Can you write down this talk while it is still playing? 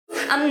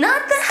I'm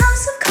not the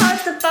house of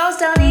cards that falls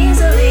down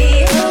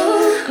easily.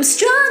 I'm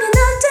strong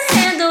enough to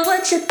handle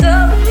what you throw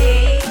at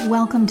me.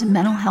 Welcome to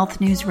Mental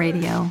Health News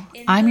Radio.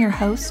 I'm your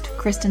host,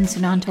 Kristin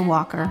Sunanta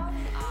Walker.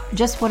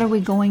 Just what are we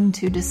going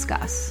to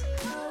discuss?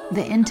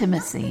 The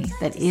intimacy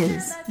that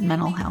is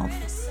mental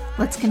health.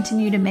 Let's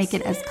continue to make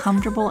it as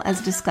comfortable as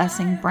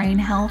discussing brain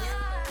health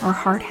or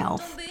heart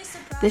health.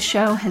 This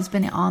show has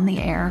been on the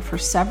air for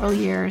several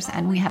years,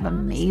 and we have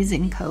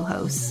amazing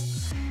co-hosts.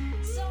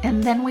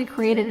 And then we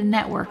created a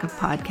network of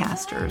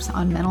podcasters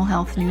on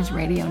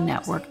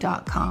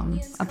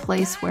mentalhealthnewsradionetwork.com, a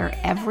place where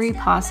every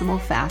possible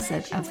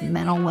facet of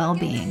mental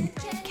well-being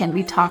can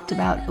be talked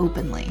about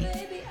openly.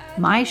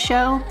 My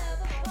show,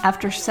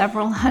 after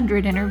several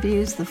hundred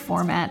interviews, the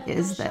format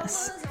is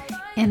this: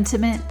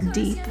 intimate,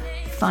 deep,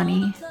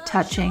 funny,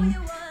 touching,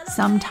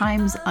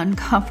 sometimes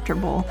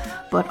uncomfortable,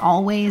 but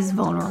always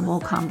vulnerable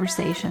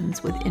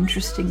conversations with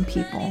interesting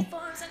people.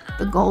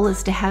 The goal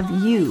is to have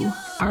you,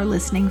 our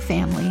listening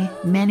family,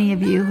 many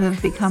of you who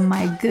have become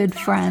my good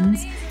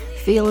friends,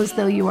 feel as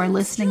though you are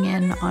listening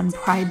in on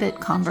private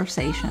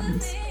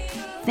conversations.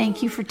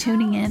 Thank you for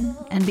tuning in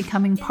and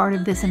becoming part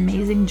of this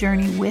amazing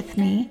journey with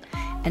me,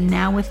 and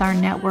now with our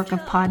network of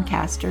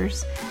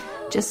podcasters.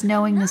 Just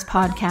knowing this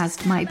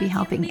podcast might be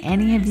helping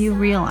any of you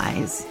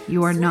realize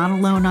you are not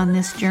alone on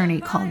this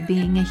journey called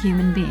being a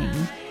human being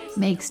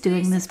makes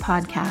doing this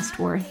podcast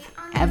worth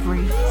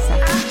every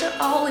second. After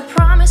all, we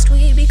promised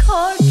we'd be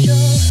cordial.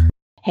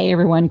 Hey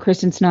everyone,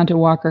 Kristin Sunanta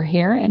Walker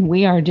here, and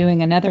we are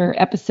doing another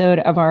episode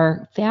of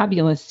our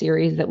fabulous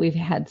series that we've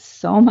had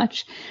so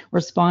much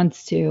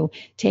response to,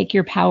 Take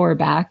Your Power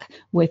Back,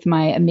 with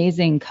my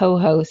amazing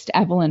co-host,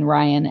 Evelyn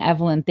M.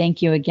 Evelyn,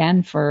 thank you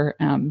again for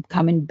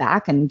coming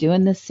back and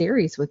doing this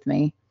series with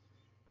me.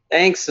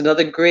 Thanks.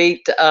 Another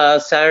great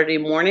Saturday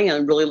morning.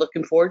 I'm really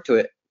looking forward to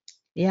it.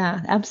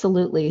 Yeah,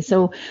 absolutely.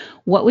 So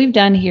what we've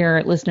done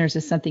here, listeners,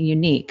 is something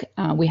unique.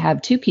 We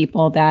have two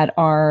people that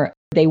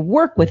they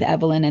work with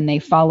Evelyn and they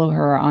follow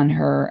her on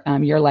her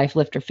Your Life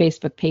Lifter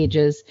Facebook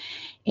pages.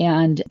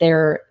 And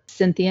they're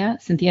Cynthia.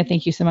 Cynthia,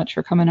 thank you so much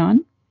for coming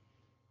on.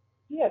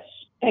 Yes,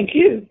 thank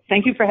you.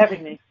 Thank you for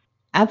having me.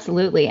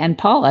 Absolutely. And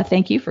Paula,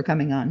 thank you for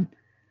coming on.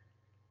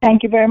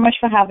 Thank you very much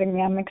for having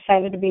me. I'm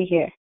excited to be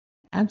here.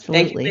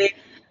 Absolutely. Thank you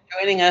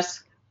for joining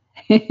us.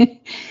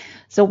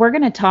 So we're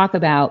going to talk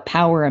about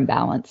power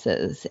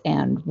imbalances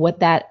and we're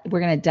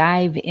going to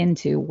dive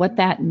into what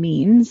that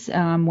means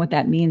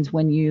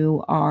when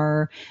you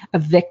are a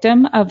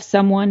victim of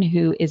someone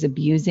who is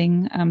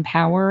abusing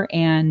power,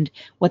 and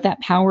what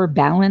that power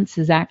balance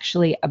is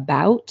actually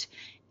about,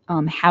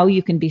 how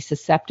you can be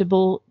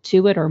susceptible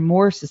to it, or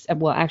more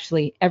susceptible. Well,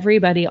 actually,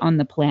 everybody on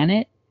the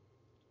planet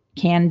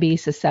can be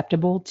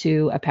susceptible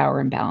to a power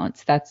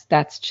imbalance.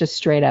 That's just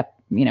straight up,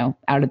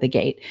 out of the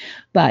gate.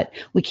 But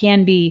we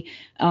can be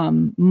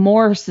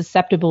more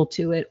susceptible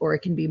to it, or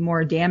it can be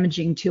more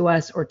damaging to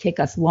us, or take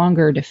us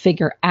longer to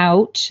figure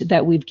out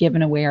that we've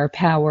given away our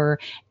power,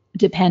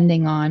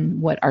 depending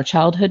on what our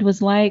childhood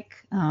was like,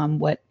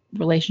 what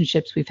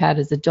relationships we've had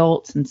as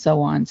adults, and so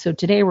on. So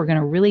today we're going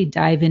to really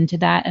dive into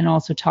that, and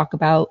also talk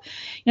about,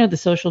 the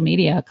social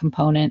media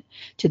component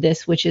to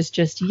this, which is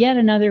just yet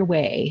another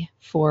way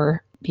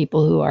for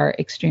people who are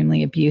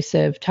extremely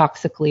abusive,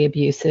 toxically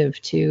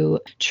abusive, to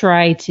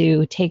try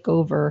to take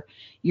over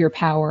your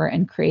power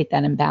and create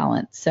that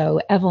imbalance.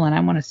 So Evelyn, I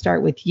want to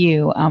start with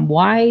you.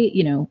 Why,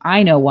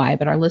 I know why,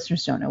 but our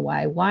listeners don't know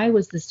why. Why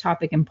was this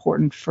topic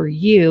important for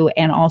you,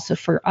 and also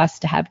for us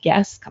to have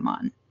guests come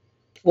on?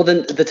 Well,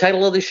 then the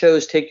title of the show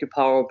is Take Your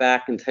Power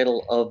Back, and the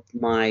title of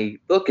my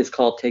book is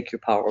called Take Your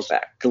Power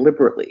Back,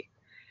 deliberately,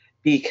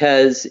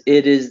 because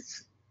it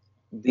is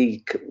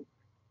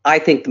I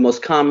think the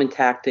most common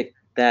tactic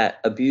that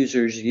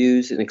abusers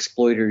use and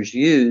exploiters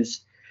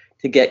use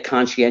to get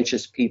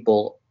conscientious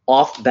people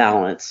off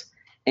balance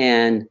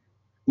and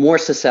more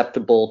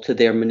susceptible to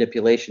their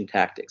manipulation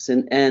tactics.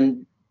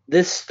 And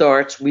this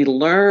starts, we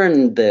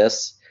learn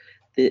this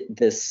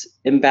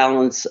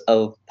imbalance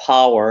of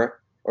power,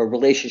 or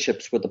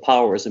relationships where the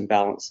power is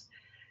imbalanced,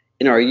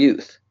 in our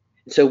youth.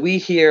 So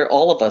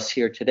all of us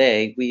here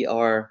today, we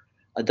are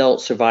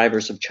adult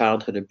survivors of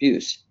childhood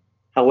abuse.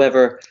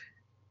 However,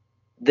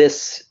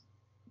 this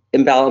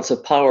imbalance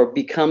of power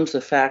becomes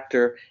a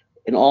factor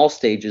in all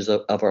stages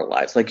of our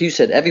lives. Like you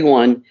said,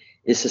 everyone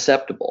is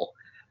susceptible,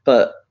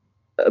 but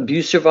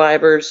abuse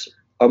survivors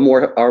are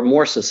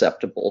more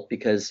susceptible,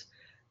 because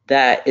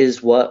that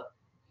is what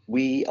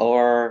we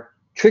are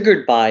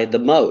triggered by the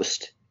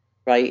most,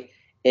 right?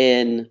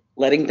 In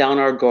letting down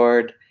our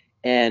guard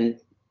and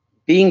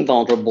being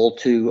vulnerable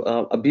to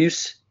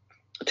abusers,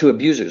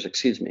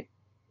 excuse me.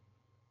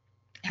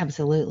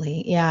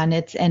 Absolutely. Yeah. And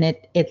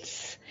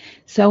it's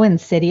so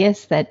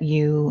insidious that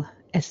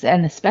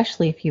and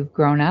especially if you've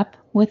grown up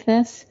with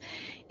this,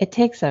 it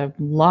takes a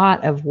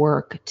lot of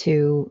work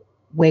to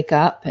wake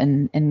up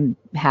and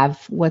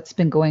have what's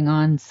been going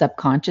on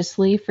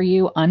subconsciously for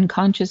you,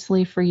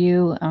 unconsciously for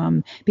you,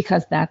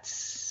 because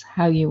that's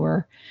how you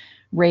were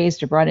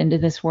raised or brought into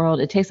this world.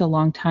 It takes a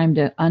long time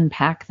to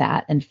unpack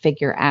that and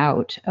figure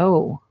out,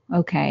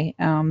 okay,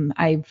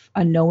 I've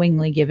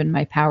unknowingly given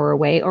my power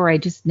away, or I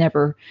just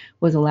never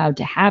was allowed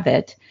to have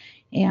it.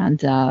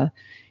 And,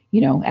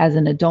 as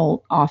an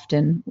adult,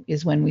 often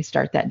is when we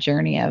start that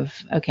journey of,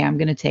 okay, I'm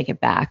going to take it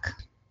back,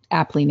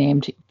 aptly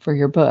named for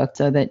your book,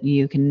 so that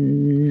you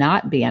can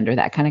not be under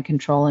that kind of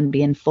control and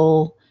be in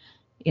full,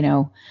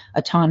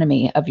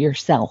 autonomy of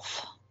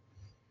yourself.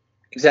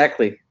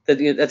 Exactly.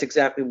 That's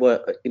exactly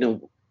what,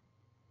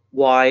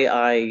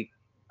 why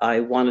I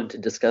wanted to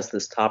discuss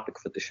this topic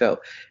for the show,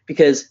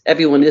 because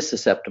everyone is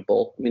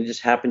susceptible. I mean, it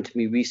just happened to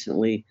me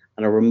recently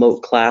on a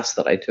remote class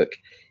that I took.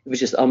 It was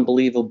just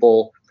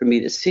unbelievable for me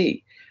to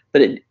see.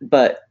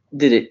 But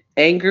did it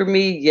anger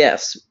me?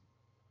 Yes.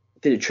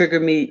 Did it trigger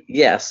me?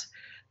 Yes.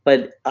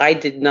 But I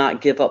did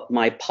not give up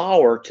my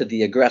power to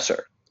the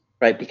aggressor,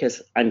 right?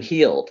 Because I'm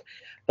healed.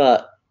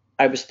 But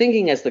I was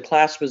thinking as the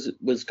class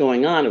was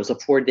going on, it was a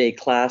 4-day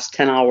class,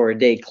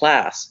 10-hour-a-day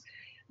class,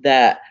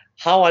 that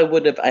I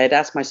had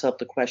asked myself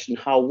the question,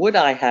 how would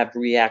I have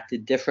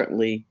reacted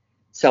differently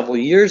several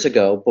years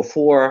ago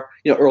before,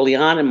 early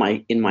on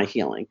in my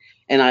healing,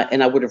 and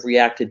I would have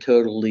reacted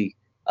totally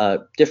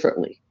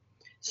differently.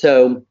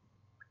 So,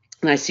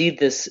 and I see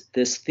this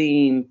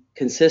theme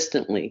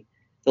consistently.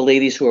 The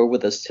ladies who are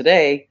with us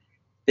today,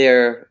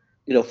 they're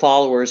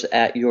followers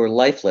at Your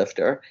Life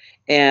Lifter,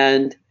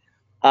 and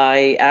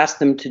I asked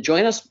them to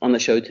join us on the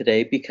show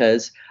today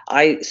because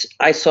I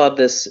saw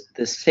this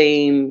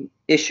same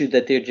issue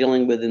that they're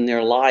dealing with in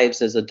their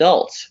lives as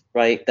adults,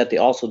 right? That they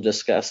also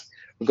discussed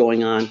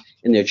going on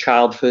in their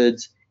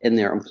childhoods, in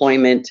their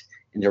employment,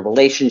 in their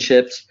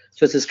relationships.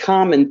 So it's this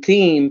common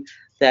theme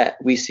that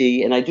we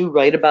see, and I do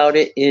write about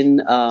it in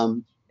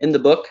the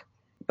book.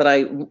 But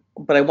I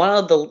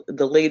wanted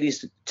the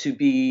ladies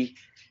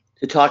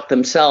to talk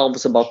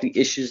themselves about the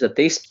issues that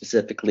they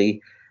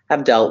specifically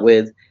have dealt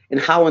with, and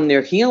how in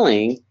their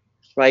healing,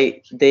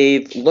 right,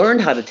 they've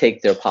learned how to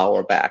take their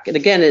power back. And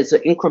again, it's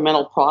an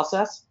incremental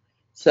process.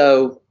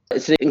 So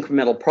it's an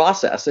incremental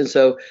process. And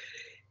so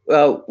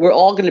we're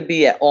all going to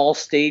be at all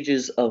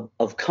stages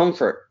of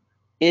comfort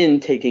in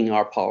taking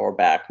our power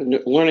back,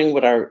 learning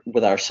what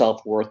our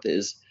self-worth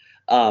is,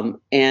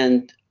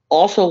 and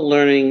also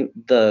learning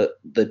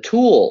the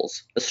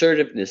tools,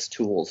 assertiveness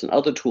tools, and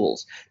other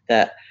tools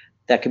that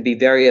can be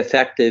very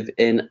effective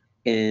in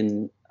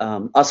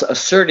us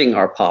asserting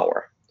our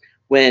power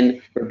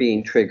when we're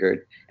being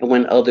triggered and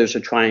when others are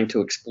trying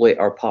to exploit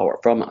our power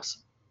from us.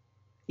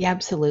 Yeah,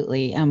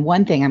 absolutely.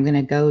 One thing I'm going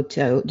to go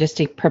to, just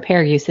to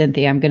prepare you,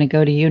 Cynthia, I'm going to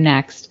go to you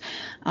next,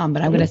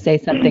 but I'm going to say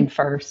something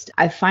first.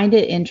 I find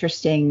it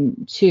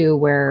interesting, too,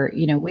 where,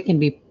 we can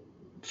be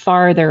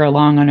farther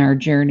along on our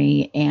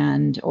journey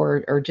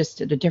or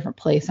just at a different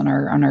place on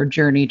our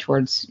journey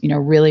towards,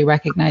 really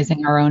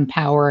recognizing our own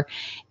power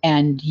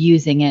and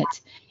using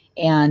it.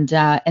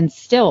 And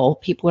still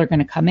people are going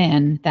to come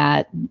in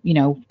that,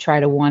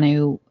 try to want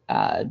to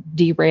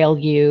derail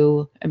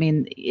you. I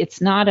mean,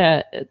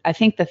 I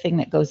think the thing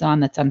that goes on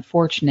that's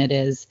unfortunate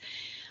is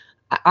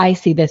I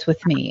see this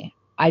with me.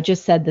 I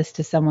just said this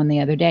to someone the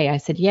other day. I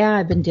said, yeah,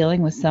 I've been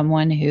dealing with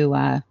someone who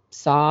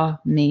saw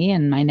me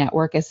and my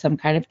network as some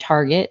kind of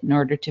target in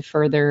order to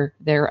further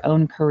their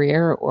own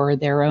career or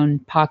their own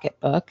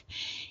pocketbook.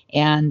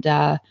 And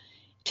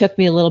took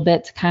me a little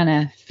bit to kind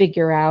of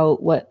figure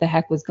out what the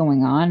heck was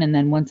going on. And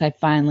then once I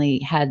finally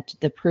had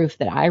the proof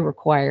that I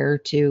require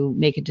to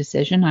make a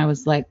decision, I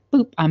was like,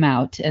 boop, I'm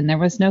out. And there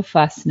was no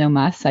fuss, no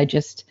muss. I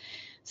just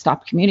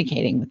stopped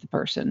communicating with the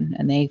person,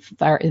 and they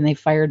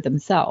fired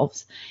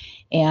themselves.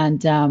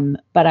 And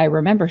but I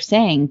remember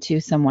saying to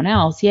someone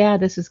else, yeah,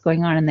 this is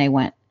going on. And they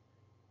went,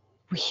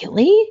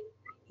 really?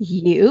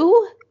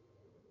 You?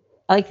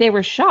 Like, they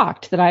were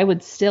shocked that I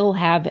would still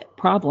have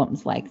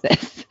problems like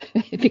this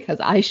because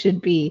I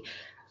should be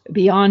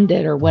beyond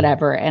it or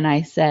whatever. And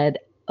I said,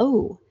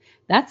 oh,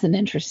 that's an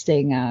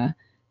interesting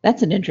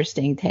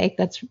take.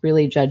 That's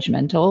really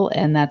judgmental,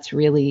 and that's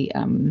really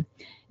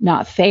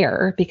not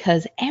fair,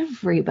 because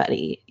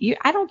everybody,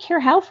 I don't care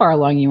how far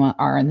along you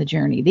are in the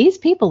journey, these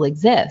people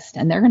exist,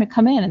 and they're going to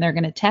come in and they're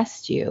going to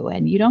test you.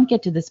 And you don't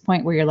get to this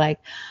point where you're like,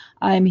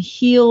 I'm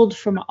healed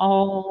from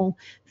all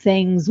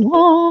things,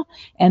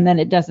 and then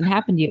it doesn't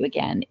happen to you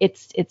again.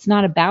 It's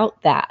not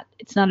about that.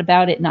 It's not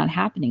about it not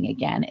happening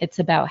again. It's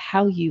about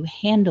how you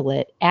handle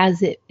it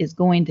as it is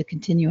going to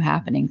continue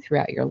happening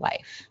throughout your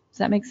life. Does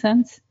that make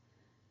sense?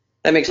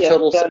 That makes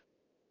total sense.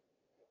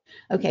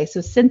 Okay,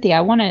 so Cynthia,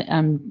 I want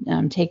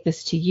to take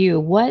this to you.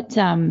 What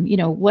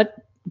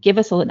give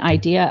us an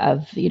idea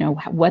of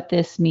what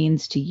this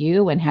means to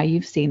you and how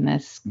you've seen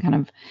this kind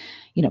of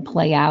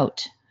play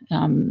out,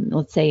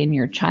 let's say, in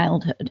your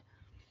childhood.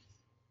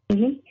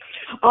 Mm-hmm.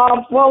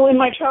 Well, in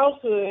my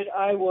childhood,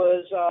 I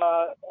was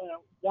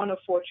one of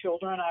 4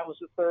 children. I was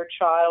the third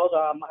child.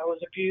 I was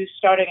abused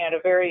starting at a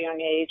very young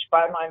age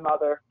by my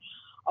mother,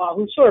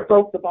 who sort of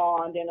broke the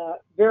bond in a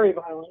very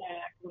violent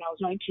act when I was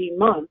 19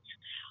 months.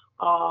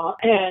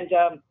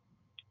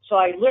 So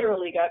I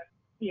literally got,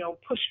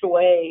 pushed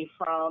away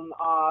from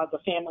the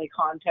family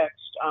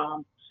context.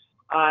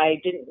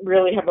 I didn't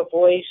really have a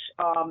voice.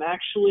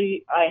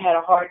 Actually, I had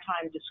a hard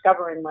time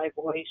discovering my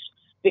voice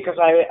because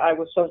I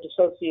was so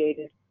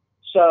dissociated.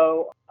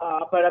 So,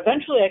 but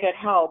eventually I got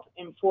help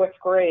in fourth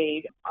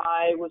grade.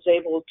 I was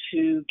able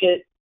to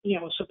get,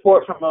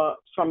 support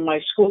from my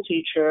school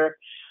teacher,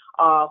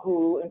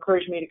 who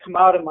encouraged me to come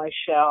out of my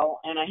shell.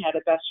 And I had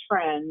a best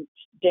friend,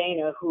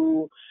 Dana,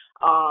 who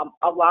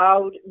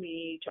allowed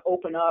me to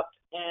open up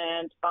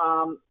and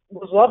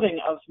was loving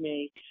of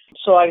me.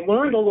 So I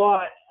learned a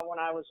lot when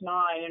I was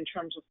 9 in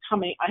terms of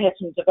I had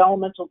some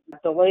developmental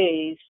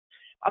delays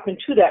up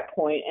until that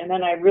point, and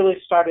then I really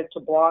started to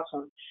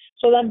blossom.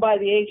 So then by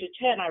the age of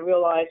 10, I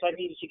realized I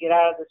needed to get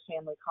out of this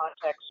family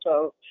context.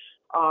 So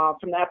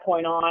from that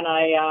point on,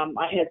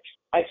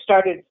 I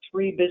started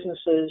 3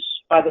 businesses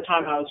by the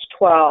time I was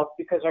 12,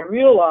 because I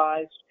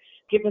realized,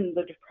 given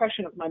the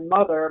depression of my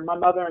mother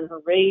and her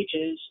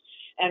rages,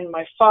 and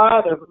my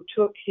father, who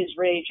took his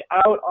rage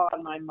out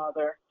on my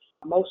mother,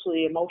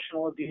 mostly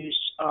emotional abuse,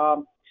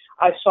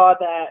 I saw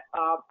that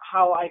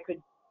how I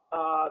could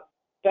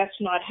best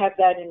not have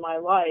that in my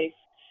life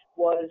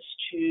was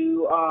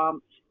to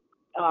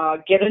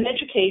get an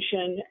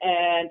education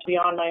and be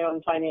on my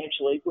own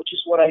financially, which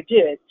is what I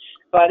did.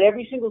 But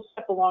every single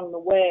step along the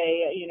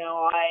way,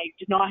 I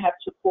did not have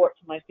support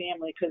from my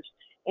family, because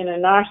in a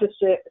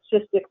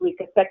narcissistically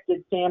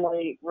affected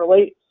family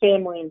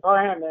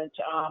environment,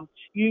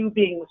 you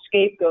being the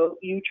scapegoat,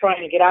 you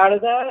trying to get out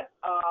of that,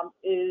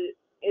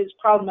 is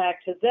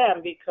problematic to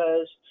them,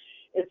 because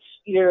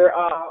you're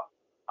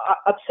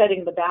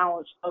upsetting the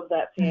balance of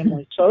that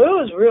family. So it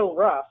was real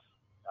rough.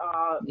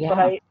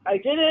 But I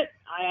did it,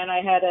 and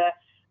I've had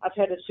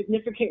a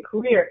significant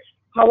career.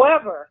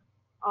 However,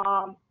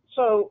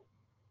 so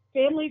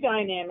family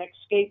dynamics,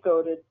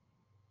 scapegoated,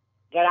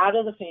 got out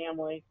of the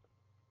family,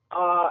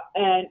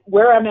 and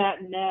where I'm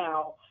at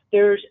now,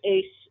 there's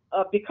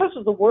because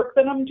of the work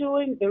that I'm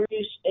doing, there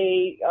is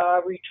a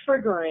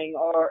retriggering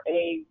or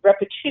a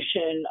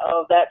repetition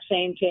of that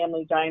same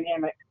family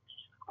dynamic.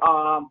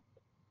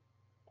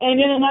 And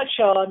in a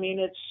nutshell, I mean,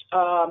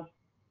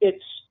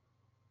 it's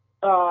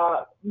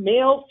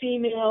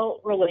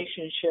male-female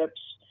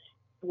relationships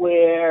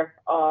where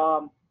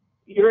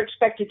you're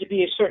expected to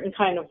be a certain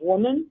kind of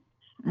woman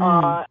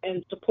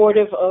and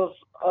supportive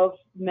of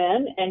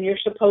men, and you're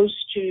supposed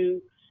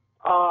to,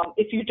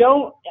 if you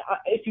don't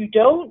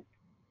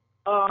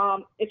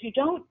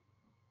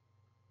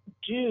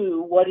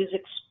do what is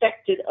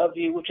expected of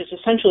you, which is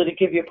essentially to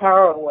give your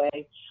power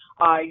away,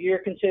 you're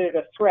considered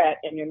a threat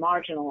and you're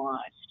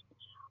marginalized.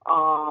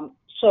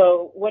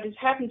 So what has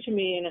happened to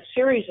me in a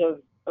series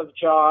of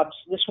jobs,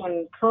 this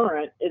one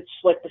current, it's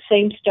like the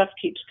same stuff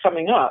keeps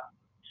coming up.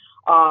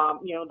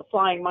 The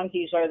flying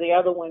monkeys are the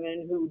other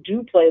women who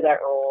do play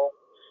that role,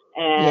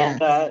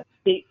 and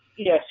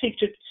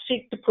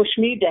seek to push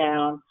me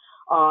down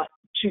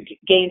to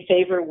gain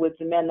favor with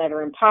the men that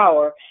are in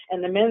power.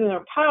 And the men that are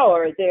in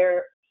power,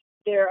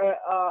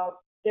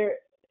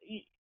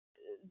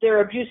 their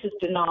abuse is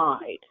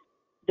denied.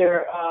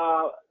 Their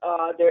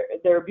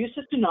abuse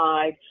is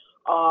denied.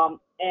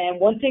 And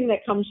one thing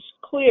that comes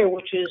clear,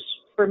 which is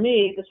for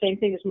me the same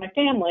thing as my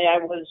family, I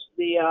was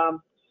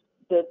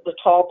the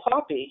tall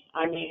poppy.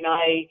 I mean,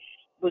 I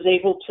was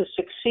able to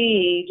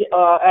succeed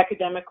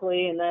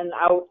academically and then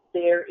out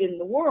there in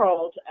the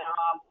world.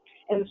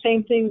 And the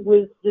same thing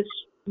with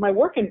my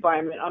work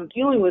environment. I'm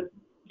dealing with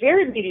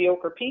very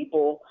mediocre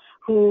people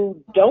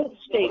who don't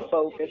stay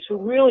focused, who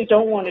really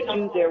don't want to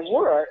do their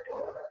work.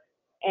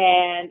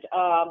 And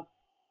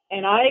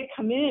I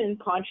come in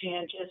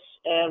conscientious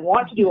and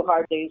want to do a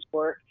hard day's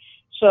work.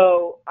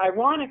 So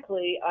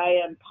ironically, I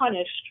am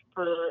punished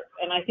for,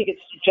 and I think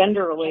it's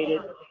gender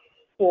related,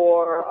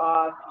 for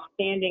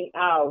standing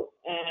out.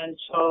 And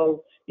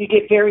so you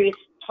get various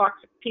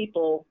toxic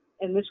people.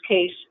 In this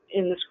case,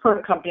 in this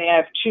current company, I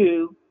have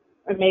 2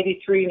 or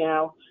maybe 3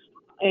 now,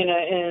 in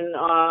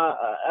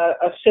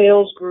a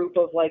sales group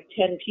of like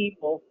 10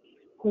 people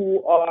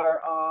who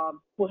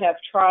have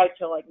tried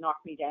to like knock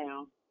me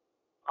down.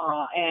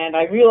 And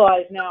I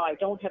realize now I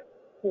don't have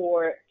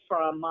support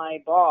from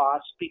my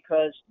boss,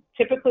 because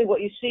typically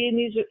what you see in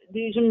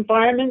these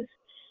environments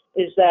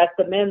is that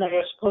the men that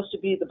are supposed to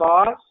be the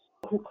boss,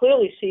 who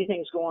clearly see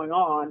things going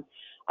on,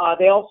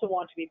 they also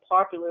want to be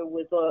popular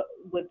with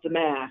the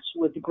mass,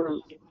 with the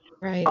group.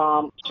 Right.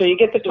 So you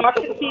get the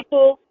toxic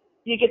people,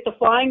 you get the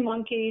flying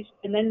monkeys,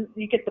 and then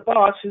you get the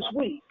boss who's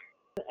weak.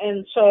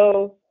 And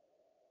so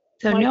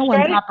no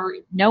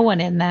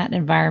one in that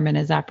environment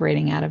is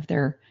operating out of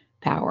their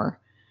power.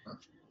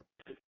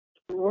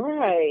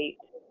 Right.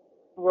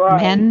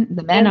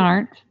 The men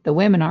aren't, the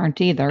women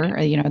aren't either,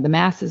 the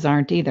masses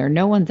aren't either.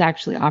 No one's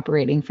actually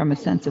operating from a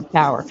sense of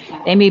power.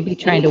 They may be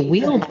trying to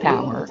wield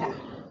power,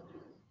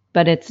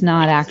 but it's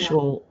not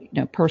actual,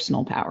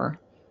 personal power.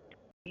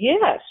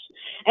 Yes.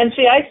 And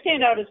see, I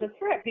stand out as a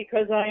threat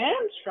because I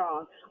am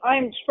strong.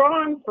 I'm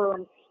strong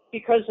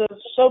because of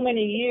so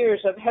many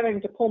years of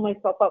having to pull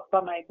myself up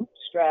by my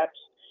bootstraps,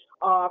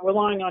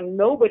 relying on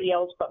nobody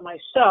else but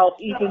myself,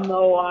 even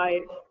though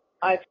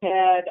I've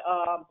had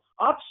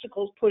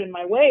obstacles put in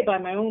my way by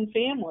my own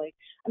family.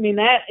 I mean,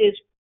 I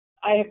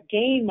have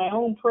gained my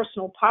own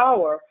personal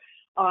power,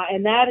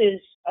 and that is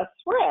a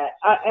threat.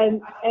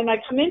 And I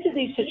come into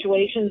these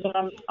situations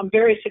and I'm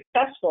very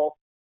successful,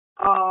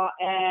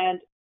 and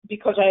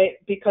because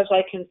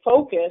I can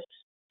focus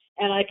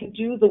and I can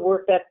do the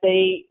work that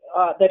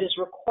that is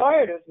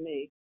required of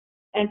me.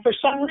 And for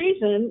some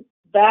reason,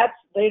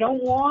 they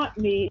don't want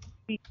me to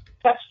be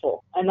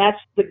successful, and that's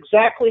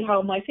exactly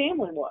how my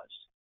family was,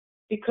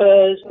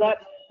 because that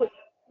put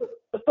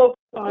the focus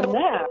on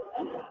that.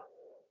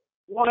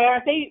 Why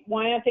aren't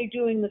they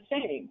doing the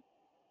same?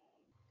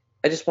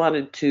 I just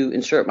wanted to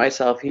insert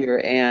myself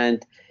here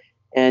and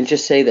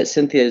just say that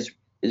Cynthia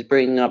is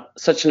bringing up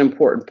such an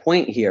important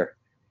point here,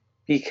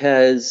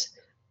 because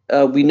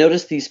we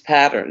notice these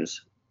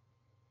patterns,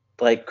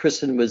 like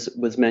Kristin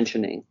was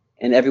mentioning,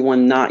 and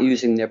everyone not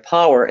using their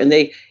power, and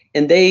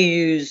they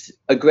use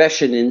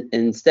aggression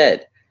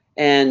instead.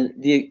 And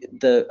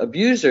the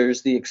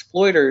abusers, the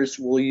exploiters,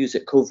 will use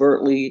it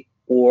covertly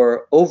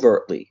or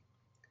overtly.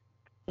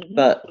 Mm-hmm.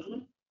 But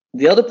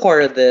the other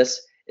part of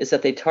this is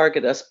that they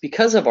target us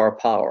because of our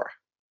power,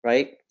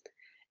 right?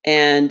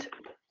 And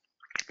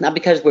not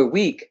because we're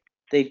weak.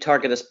 They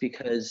target us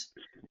because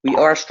we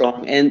are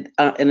strong, and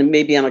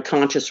maybe on a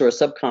conscious or a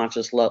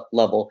subconscious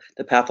level,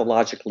 they're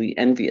pathologically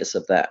envious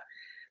of that.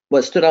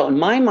 What stood out in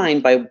my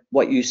mind by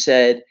what you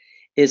said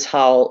is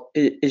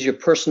your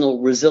personal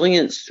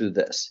resilience through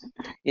this,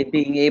 in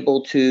being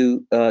able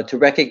to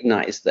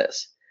recognize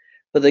this.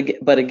 But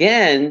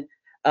again,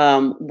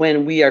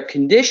 when we are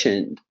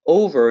conditioned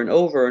over and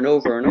over and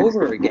over and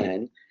over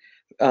again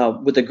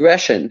with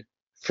aggression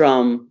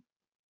from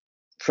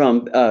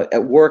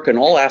at work and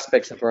all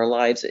aspects of our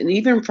lives, and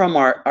even from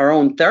our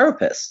own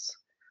therapists,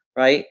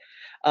 right?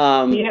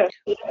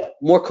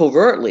 More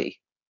covertly,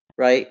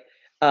 right?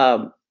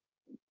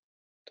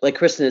 Like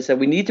Kristin had said,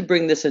 we need to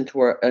bring this into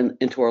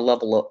our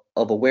level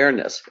of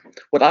awareness.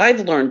 What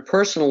I've learned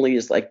personally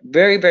is, like,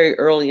 very, very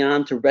early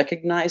on, to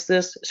recognize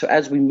this. So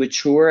as we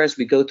mature, as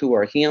we go through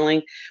our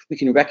healing, we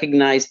can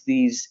recognize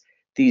these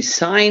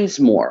signs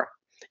more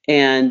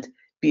and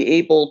be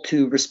able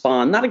to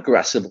respond, not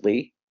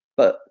aggressively,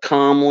 but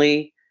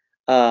calmly,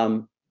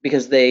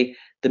 because the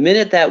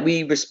minute that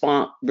we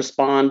respond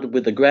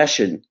with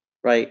aggression,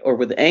 right, or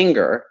with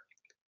anger,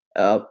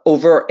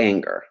 overt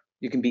anger,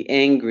 you can be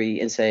angry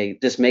and say,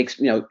 this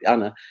makes,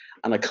 on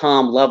a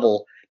calm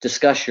level,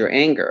 discuss your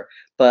anger.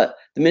 But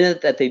the minute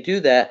that they do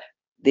that,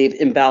 they've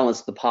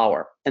imbalanced the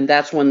power, and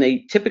that's when they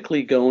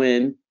typically go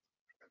in,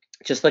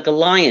 just like a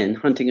lion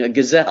hunting a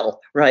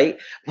gazelle, right?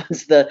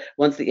 Once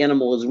the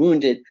animal is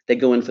wounded, they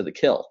go in for the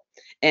kill.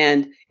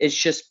 And it's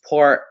just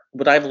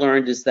what I've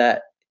learned is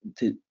that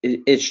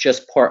it's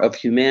just part of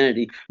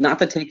humanity, not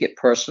to take it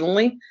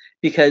personally,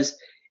 because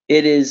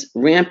it is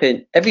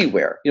rampant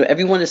everywhere.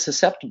 Everyone is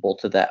susceptible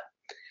to that.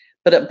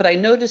 But I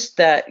noticed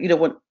that,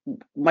 when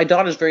my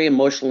daughter's very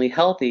emotionally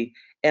healthy,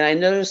 and I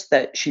noticed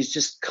that she's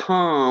just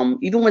calm.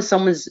 Even when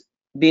someone's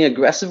being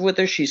aggressive with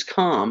her, she's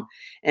calm.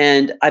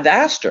 And I've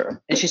asked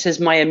her, and she says,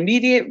 my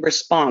immediate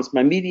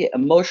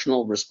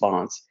emotional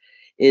response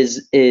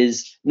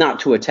is not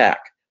to attack.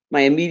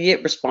 My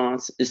immediate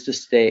response is to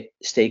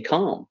stay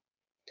calm.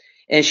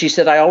 And she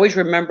said, I always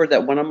remember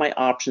that one of my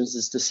options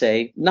is to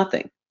say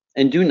nothing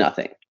and do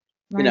nothing.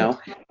 Right.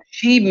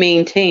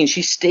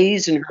 She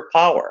stays in her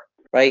power,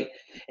 right?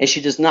 And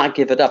she does not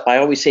give it up. I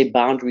always say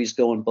boundaries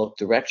go in both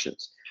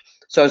directions.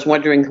 So I was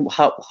wondering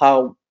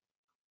how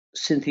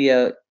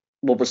Cynthia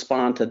will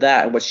respond to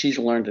that and what she's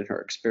learned in her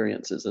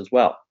experiences as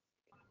well.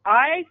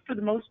 I, for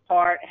the most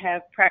part,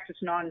 have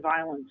practiced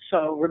nonviolence,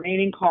 so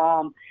remaining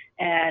calm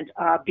and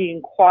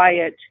being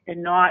quiet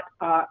and not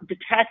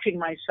detaching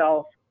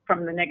myself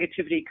from the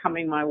negativity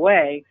coming my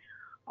way.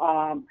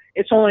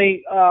 It's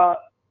only,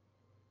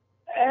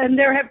 and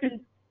there have been,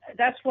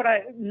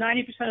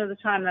 90% of the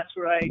time that's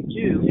what I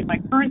do. In my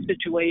current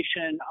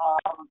situation,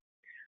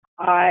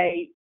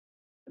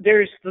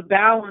 there's the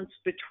balance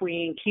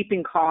between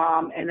keeping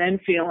calm and then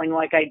feeling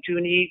like I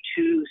do need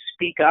to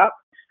speak up.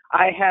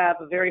 I have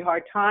a very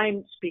hard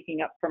time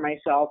speaking up for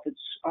myself. It's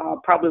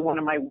probably one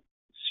of my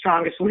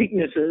strongest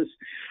weaknesses.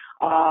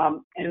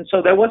 And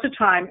so there was a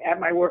time at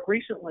my work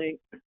recently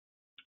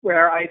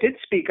where I did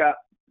speak up.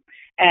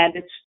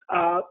 And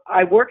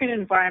I work in an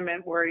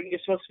environment where you're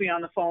supposed to be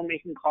on the phone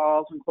making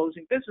calls and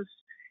closing business.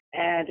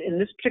 And in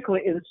this particular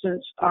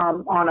instance,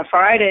 on a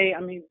Friday,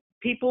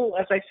 people,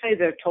 as I say,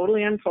 they're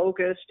totally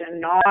unfocused and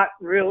not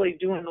really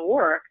doing the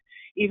work,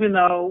 even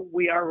though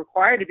we are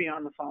required to be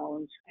on the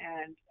phones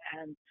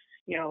and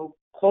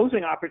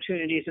closing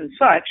opportunities and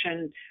such.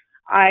 And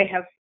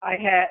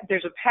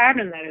there's a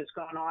pattern that has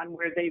gone on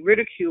where they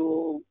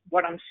ridicule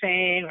what I'm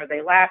saying, or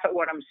they laugh at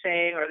what I'm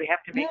saying, or they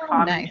have to make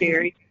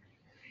commentary. Nice.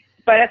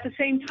 But at the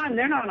same time,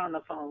 they're not on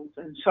the phones.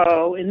 And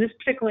so in this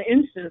particular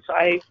instance,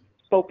 I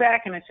spoke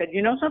back and I said,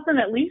 something,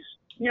 at least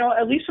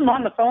I'm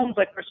on the phones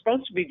like we're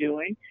supposed to be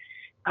doing.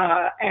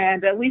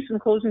 And at least I'm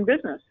closing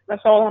business.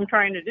 That's all I'm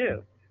trying to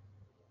do.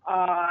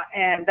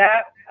 And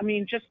that,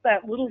 just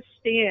that little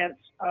stance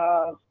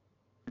of,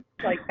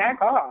 like,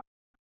 back off.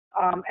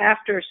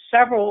 after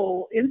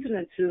several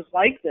incidences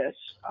like this,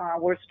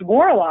 where it's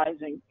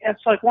demoralizing.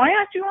 It's like, why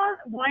aren't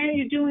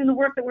you doing the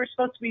work that we're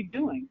supposed to be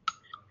doing?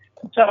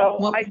 So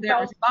What was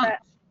their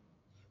response?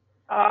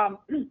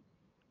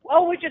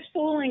 Well, we're just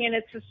fooling, and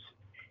it's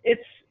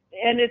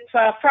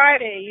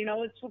Friday.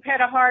 We've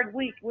had a hard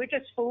week. We're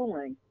just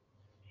fooling.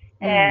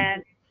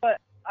 But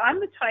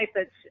I'm the type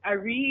I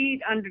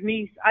read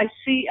underneath. I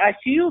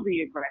feel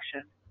the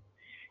aggression,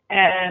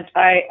 and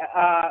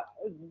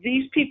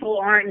these people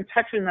aren't in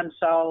touch with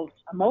themselves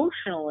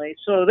emotionally,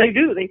 so they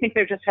think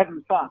they're just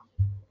having fun.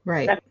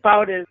 Right. That's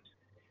about as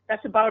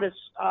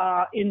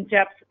in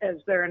depth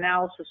as their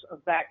analysis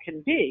of that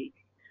can be.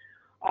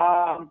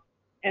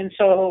 And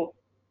so,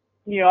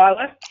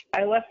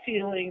 I left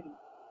feeling,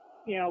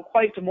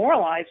 quite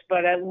demoralized,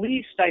 but at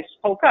least I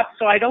spoke up.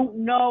 So I don't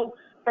know,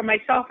 for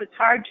myself, it's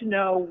hard to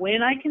know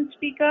when I can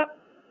speak up,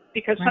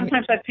 because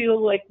sometimes I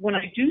feel like when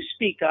I do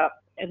speak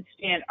up and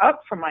stand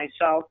up for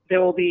myself,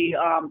 there will be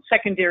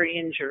secondary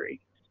injury.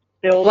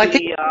 There will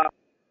be. I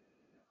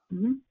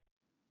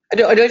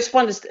just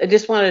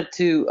wanted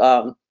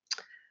to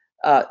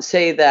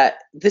say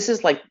that this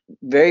is like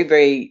very,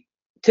 very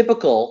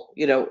typical,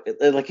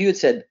 like you had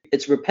said,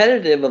 it's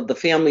repetitive of the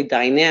family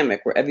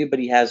dynamic where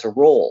everybody has a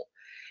role.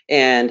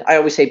 And I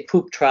always say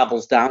poop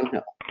travels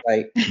downhill,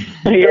 right?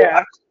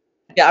 Yeah.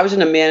 I was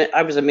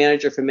a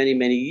manager for many,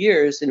 many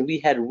years, and we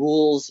had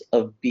rules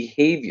of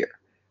behavior,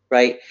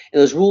 right?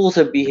 And those rules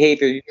of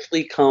behavior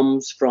usually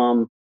comes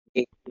from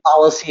a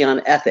policy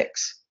on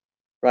ethics,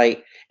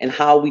 right? And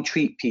how we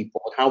treat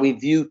people, and how we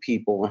view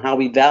people, and how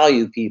we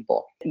value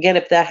people. Again,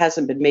 if that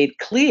hasn't been made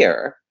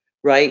clear,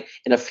 right,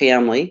 in a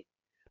family,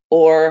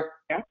 or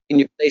in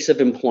your place of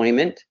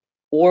employment,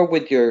 or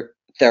with your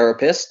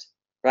therapist,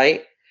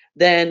 right,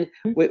 then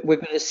we're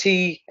going to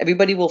see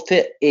everybody will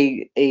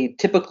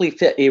typically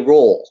fit a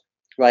role,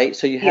 right?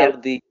 So you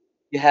have the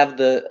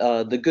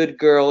good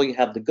girl, you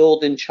have the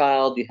golden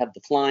child, you have the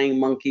flying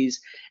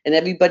monkeys, and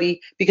everybody,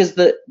 because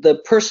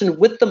the person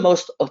with the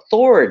most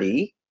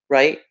authority,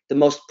 right, the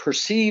most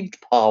perceived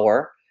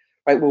power,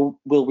 right, will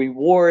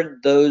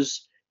reward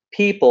those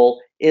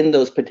people in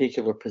those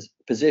particular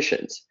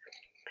positions.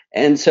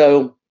 And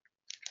so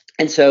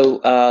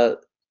the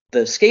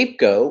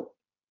scapegoat,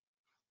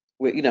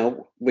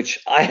 which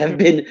I have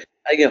been,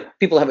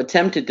 people have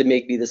attempted to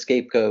make me the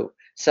scapegoat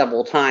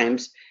several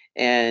times,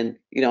 and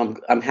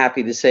I'm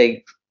happy to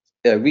say,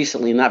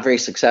 recently, not very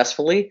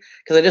successfully,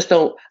 because I just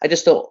don't.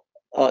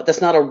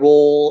 That's not a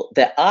role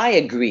that I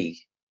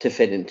agree to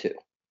fit into,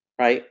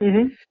 right?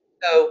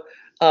 So,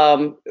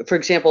 for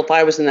example, if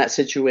I was in that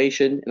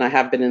situation, and I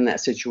have been in that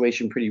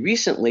situation pretty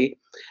recently,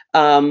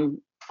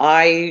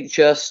 I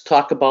just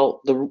talk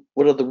about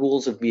what are the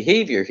rules of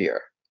behavior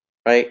here,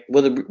 right?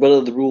 What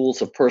are the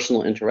rules of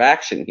personal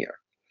interaction here?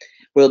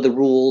 What are the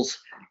rules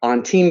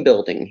on team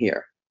building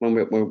here? When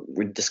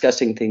we're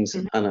discussing things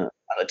on a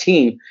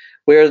team,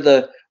 where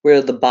the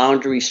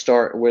boundaries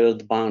start, where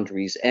the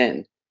boundaries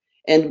end.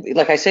 And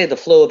like I say, the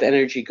flow of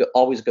energy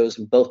always goes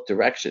in both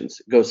directions.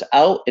 It goes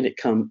out and it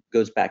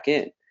goes back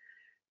in.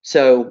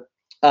 So,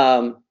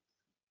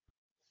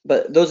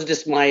 but those are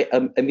just my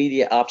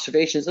immediate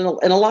observations. And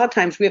a lot of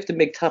times we have to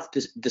make tough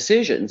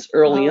decisions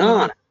early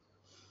on.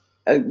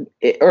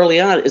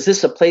 Is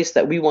this a place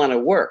that we want to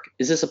work?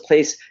 Is this a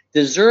place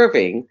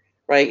deserving,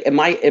 right? Am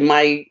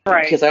I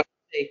right? Because I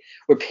say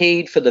we're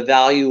paid for the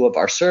value of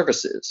our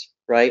services,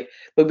 right?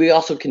 But we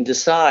also can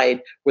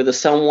decide whether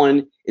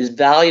someone is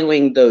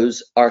valuing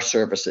our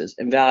services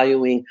and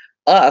valuing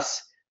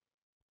us,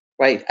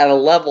 right, at a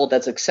level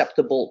that's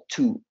acceptable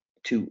to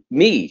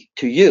me,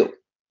 to you.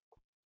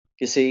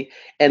 You see,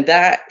 and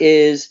that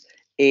is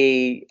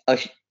a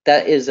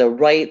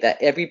right that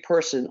every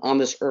person on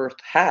this earth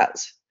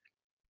has.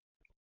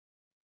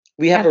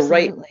 We have a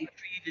right to be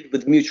treated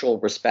with mutual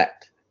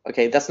respect.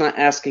 Okay, that's not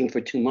asking for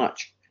too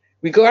much,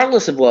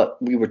 regardless of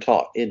what we were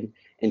taught in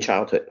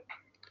childhood.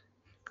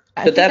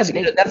 So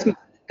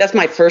that's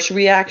my first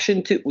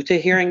reaction to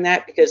hearing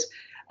that, because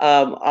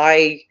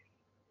believe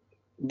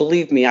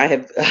me, I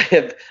have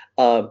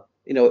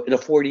in a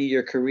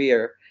 40-year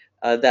career,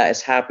 that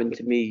has happened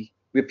to me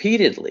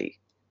repeatedly,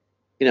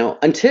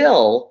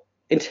 until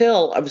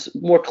I was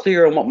more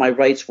clear on what my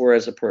rights were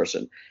as a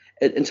person,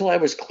 until I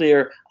was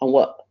clear on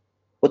what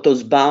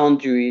those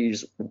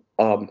boundaries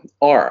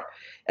are,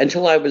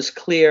 until I was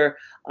clear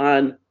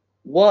on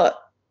what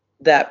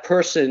that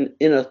person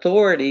in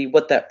authority,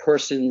 what that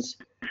person's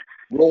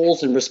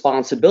roles and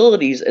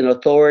responsibilities and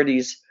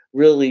authorities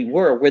really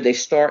were, where they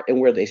start and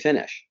where they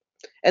finish.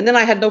 And then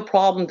I had no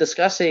problem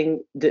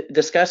discussing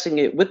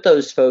it with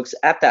those folks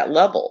at that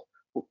level,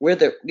 where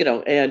they're,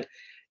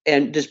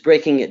 and just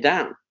breaking it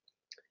down.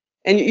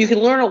 And you can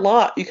learn a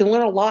lot. You can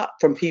learn a lot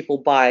from people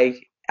by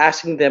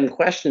asking them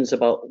questions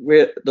about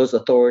where those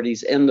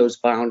authorities and those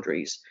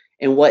boundaries,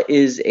 and what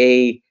is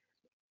the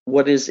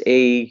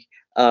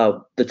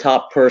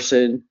top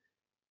person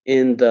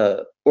in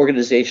the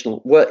organizational,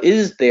 what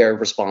is their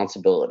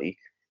responsibility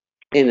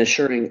in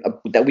assuring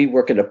that we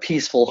work in a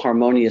peaceful,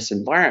 harmonious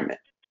environment,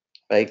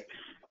 right?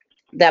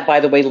 That, by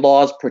the way,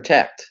 laws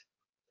protect.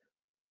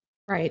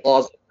 Right.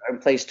 laws are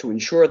in place to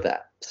ensure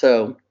that.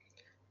 So,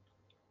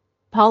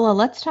 Paula,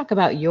 let's talk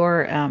about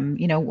your,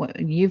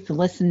 you've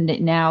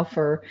listened now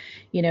for,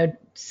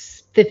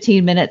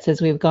 15 minutes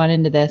as we've gone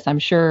into this. I'm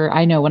sure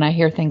I know when I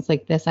hear things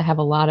like this, I have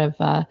a lot of,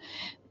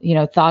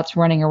 thoughts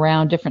running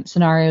around, different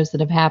scenarios that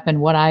have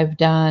happened, what I've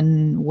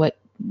done, what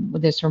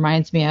this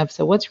reminds me of.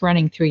 So what's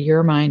running through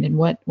your mind, and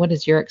what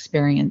has your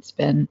experience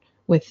been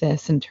with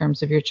this in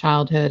terms of your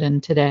childhood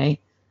and today?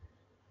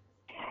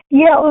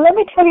 Yeah, well, let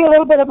me tell you a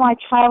little bit of my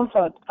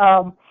childhood.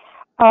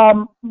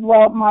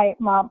 Well, my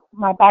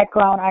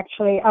background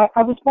actually,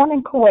 I was born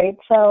in Kuwait,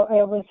 so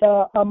it was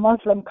a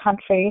Muslim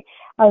country.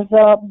 I was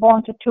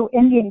born to two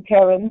Indian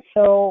parents,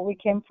 so we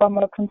came from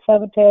a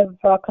conservative,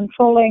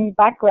 controlling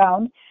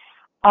background.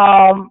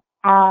 And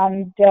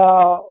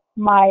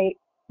my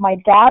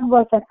dad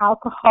was an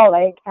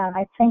alcoholic, and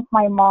I think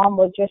my mom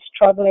was just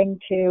struggling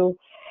to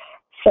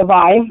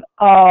survive.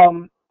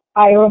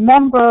 I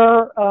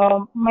remember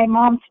my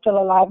mom's still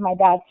alive. My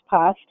dad's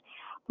passed.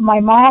 My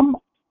mom,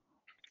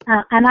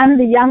 and I'm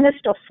the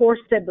youngest of four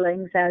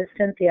siblings, as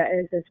Cynthia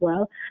is as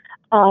well.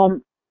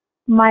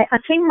 I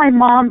think my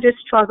mom just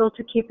struggled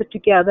to keep it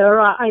together.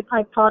 I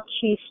thought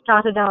she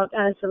started out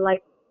as a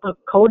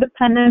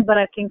codependent, but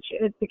I think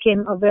it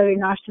became a very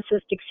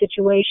narcissistic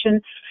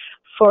situation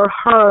for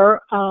her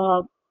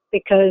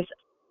because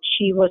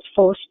she was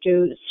forced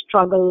to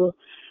struggle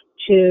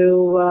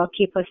to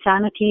keep her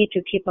sanity,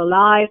 to keep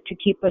alive, to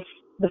keep us,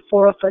 the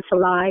four of us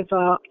alive,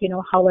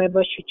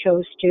 however she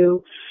chose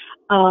to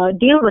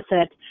deal with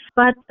it.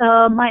 But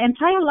my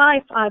entire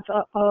life, as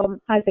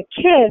a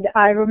kid,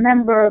 I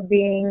remember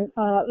being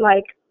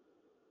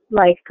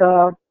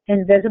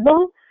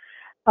invisible.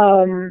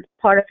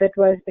 Part of it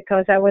was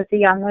because I was the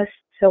youngest,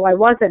 so I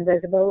was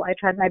invisible. I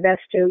tried my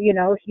best to, you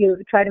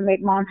try to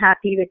make mom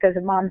happy because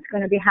if mom's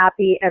going to be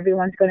happy,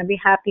 everyone's going to be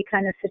happy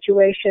kind of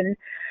situation.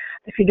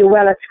 If you do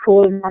well at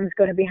school, mom's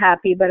going to be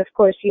happy. But of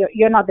course,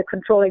 you're not the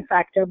controlling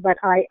factor, but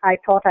I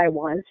thought I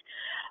was.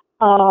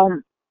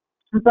 So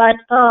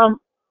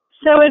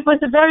it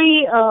was a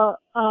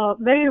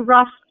very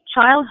rough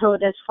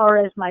childhood as far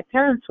as my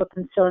parents were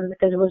concerned,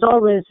 because it was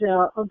always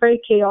very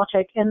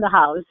chaotic in the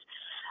house.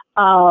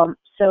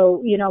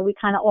 So, we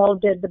kind of all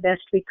did the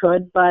best we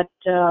could, but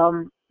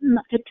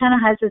it kind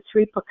of has its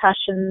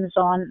repercussions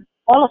on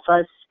all of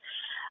us.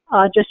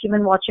 Just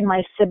even watching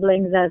my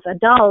siblings as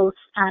adults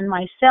and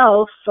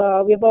myself,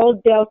 we've all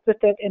dealt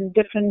with it in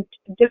different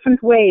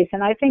ways.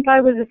 And I think I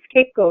was a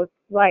scapegoat,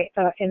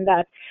 in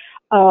that.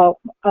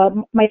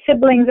 My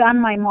siblings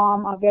and my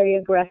mom are very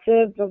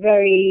aggressive,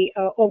 very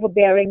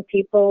overbearing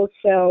people.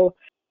 So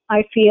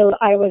I feel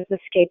I was the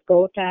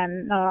scapegoat,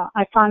 and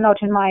I found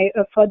out in my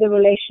further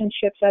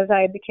relationships as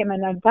I became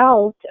an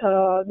adult,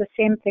 the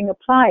same thing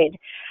applied.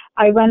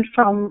 I went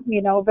from,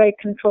 very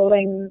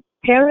controlling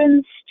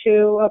parents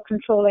to a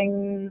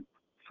controlling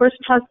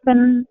first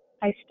husband.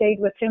 I stayed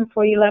with him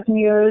for 11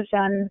 years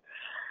and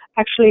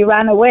actually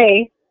ran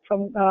away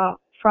from the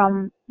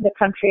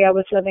country I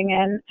was living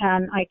in,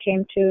 and I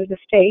came to the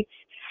States.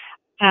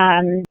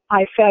 And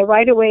I fell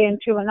right away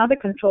into another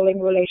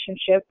controlling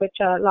relationship, which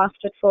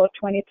lasted for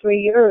 23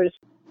 years.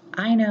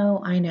 I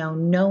know,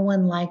 no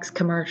one likes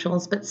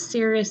commercials, but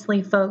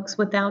seriously, folks,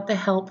 without the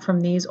help from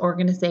these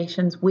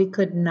organizations, we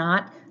could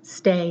not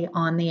stay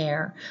on the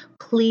air.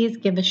 Please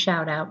give a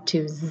shout out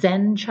to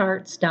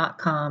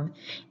zencharts.com.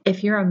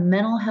 If you're a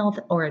mental health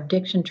or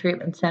addiction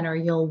treatment center,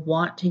 you'll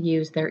want to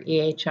use their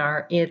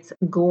EHR. It's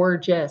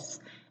gorgeous,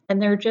 and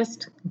they're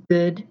just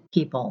good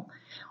people.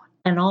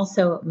 And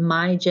also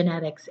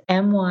MyGenetics,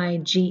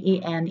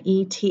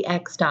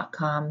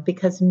 MyGenetx.com,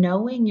 because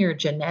knowing your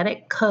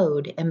genetic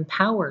code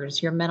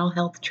empowers your mental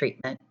health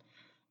treatment.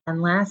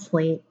 And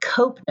lastly,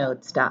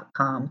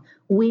 CopeNotes.com.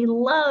 We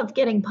love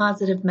getting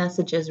positive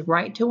messages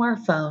right to our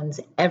phones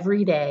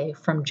every day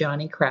from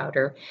Johnny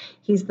Crowder.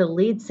 He's the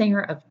lead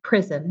singer of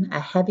Prison, a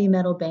heavy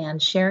metal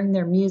band sharing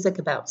their music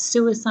about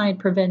suicide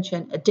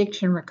prevention,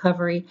 addiction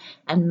recovery,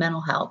 and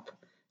mental health.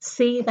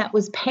 See, that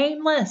was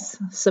painless.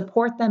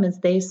 Support them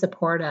as they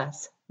support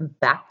us.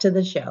 Back to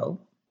the show.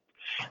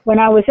 When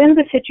I was in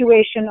the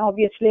situation,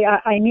 obviously,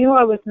 I knew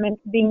I was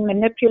being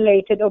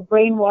manipulated or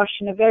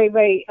brainwashed in a very,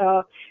 very,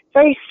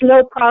 very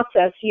slow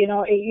process. You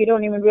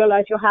don't even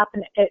realize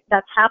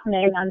that's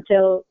happening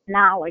until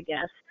now, I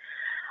guess.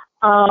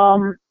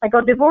 I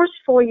got divorced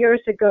 4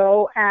 years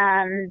ago,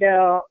 and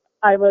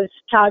I was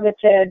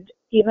targeted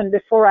even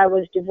before I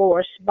was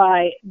divorced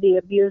by the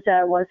abuser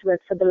I was with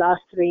for the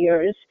last 3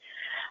 years.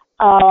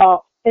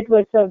 It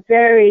was a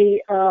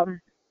very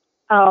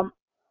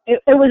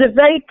it was a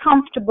very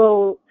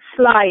comfortable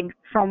slide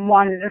from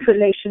one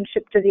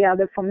relationship to the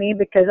other for me,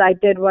 because I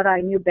did what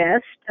I knew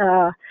best.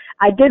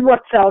 I did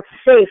what felt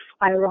safe,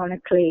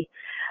 ironically,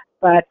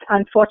 but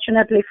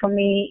unfortunately for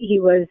me, he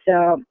was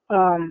the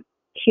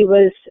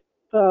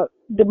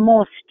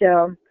most.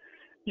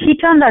 He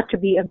turned out to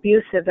be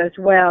abusive as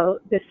well,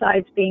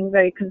 besides being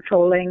very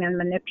controlling and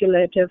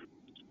manipulative.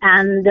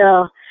 And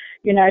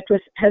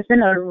it has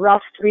been a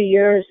rough 3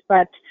 years,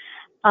 but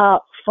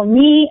for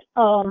me,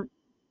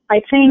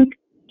 I think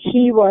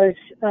he was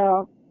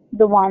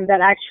the one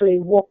that actually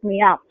woke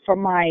me up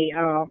from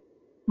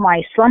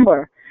my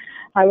slumber.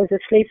 I was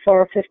asleep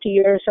for 50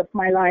 years of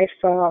my life,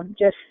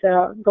 just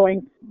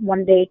going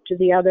one day to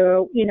the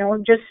other,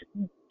 just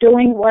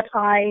doing what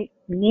I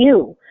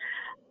knew.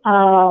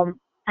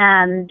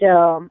 And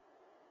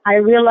I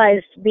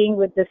realized, being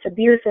with this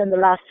abuser in the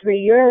last 3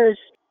 years,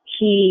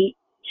 he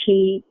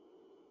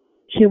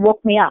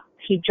woke me up.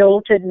 He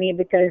jolted me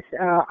because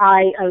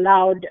I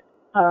allowed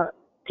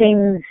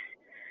things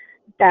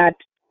that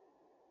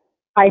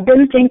I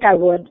didn't think I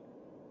would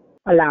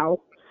allow.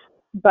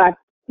 But,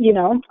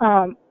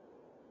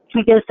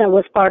 I guess that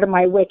was part of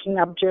my waking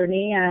up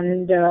journey.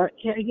 And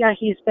yeah,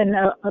 he's been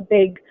a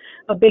big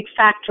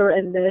factor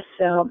in this.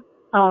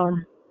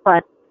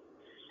 But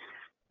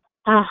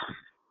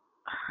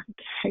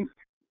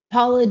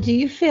Paula, do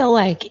you feel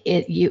like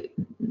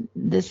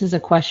this is a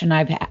question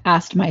I've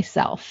asked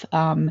myself.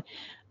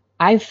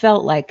 I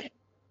felt like,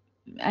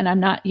 and I'm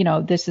not,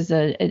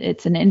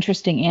 it's an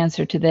interesting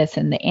answer to this,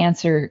 and the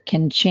answer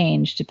can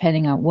change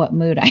depending on what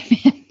mood I'm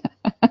in.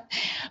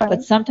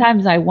 But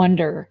sometimes I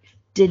wonder,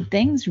 did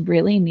things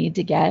really need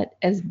to get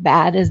as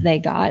bad as they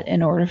got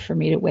in order for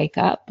me to wake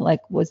up? Like,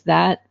 was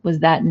that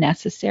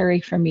necessary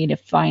for me to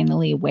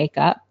finally wake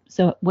up?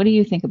 So what do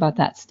you think about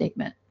that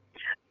statement?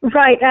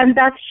 Right, and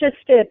that's just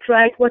it,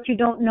 right? What you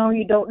don't know,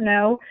 you don't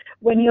know.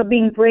 When you're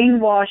being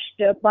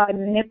brainwashed by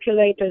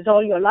manipulators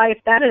all your life,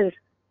 that is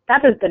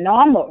the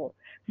normal.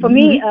 For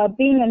me,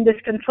 being in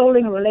this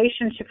controlling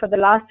relationship for the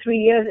last 3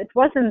 years, it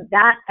wasn't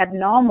that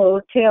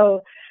abnormal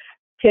till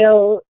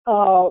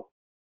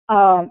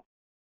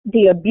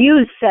the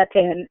abuse set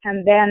in,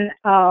 and then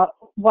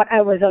what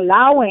I was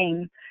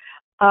allowing,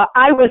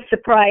 I was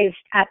surprised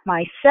at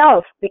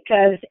myself,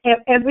 because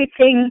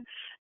everything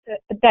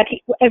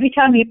every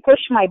time he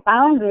pushed my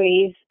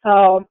boundaries,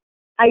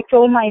 I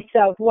told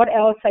myself, what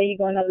else are you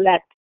going to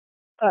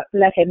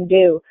let him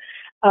do?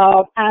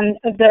 And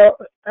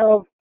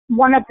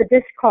one of the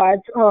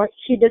discards,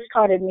 he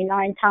discarded me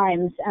 9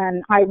 times,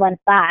 and I went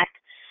back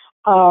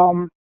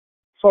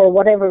for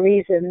whatever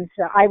reasons.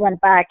 I went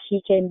back,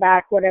 he came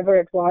back, whatever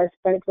it was,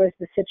 but it was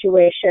the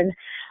situation.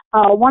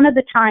 One of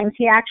the times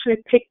he actually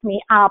picked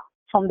me up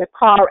from the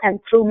car and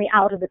threw me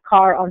out of the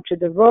car onto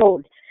the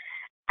road.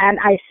 And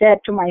I said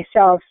to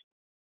myself,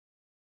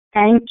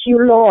 thank you,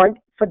 Lord,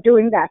 for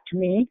doing that to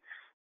me.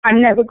 I'm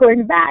never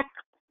going back.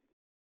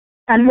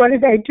 And what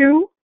did I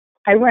do?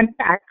 I went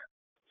back.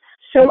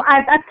 So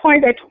at that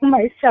point, I told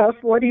myself,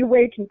 what are you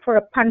waiting for,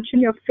 a punch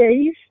in your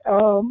face?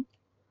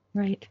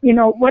 Right.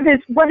 What is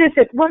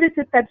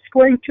it that's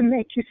going to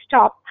make you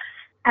stop?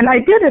 And I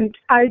didn't.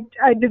 I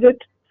did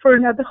it for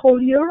another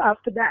whole year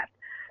after that.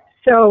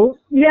 So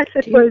yes,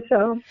 it was.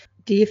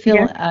 Do you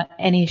feel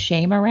any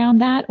shame around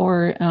that,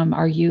 or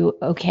are you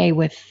okay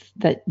with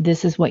that?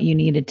 This is what you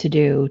needed to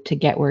do to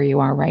get where you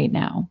are right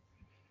now.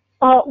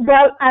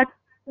 Well,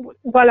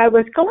 while I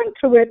was going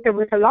through it, there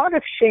was a lot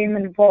of shame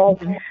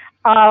involved.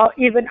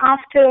 Even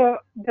after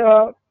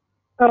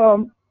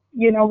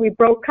we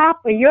broke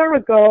up a year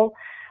ago,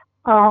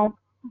 I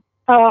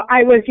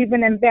was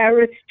even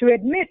embarrassed to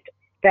admit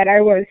that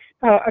I was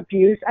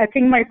abused. I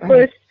think my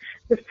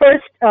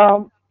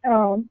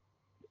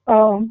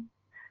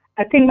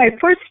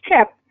first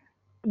step,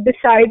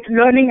 besides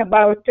learning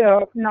about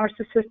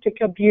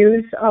narcissistic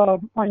abuse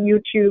on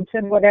YouTube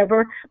and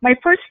whatever, my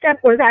first step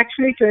was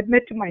actually to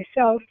admit to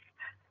myself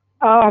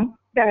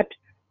that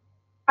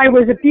I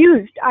was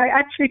abused. I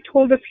actually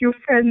told a few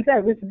friends I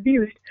was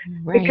abused,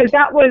 because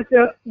that was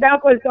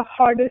the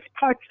hardest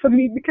part for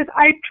me, because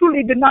I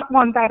truly did not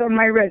want that on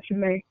my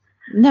resume.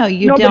 No,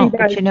 you Nobody don't.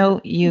 does.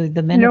 But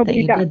the minute Nobody that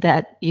you does. did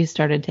that, you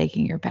started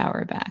taking your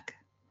power back.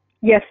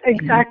 Yes,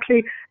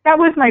 exactly. That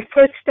was my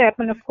first step,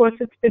 and of course,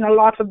 it's been a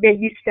lot of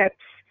baby steps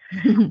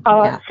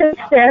since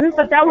then.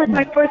 But that was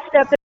my first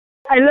step.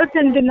 I lived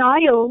in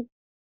denial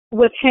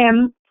with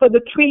him for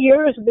the 3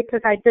 years,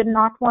 because I did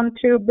not want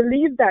to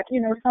believe that,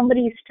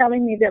 somebody is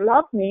telling me they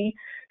love me.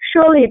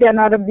 Surely they're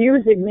not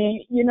abusing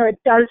me. It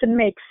doesn't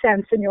make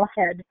sense in your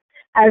head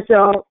as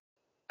a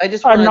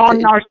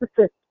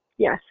non-narcissist.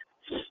 Yes.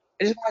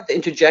 I just wanted to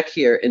interject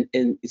here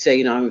and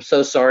say, I'm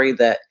so sorry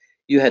that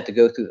you had to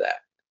go through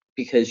that,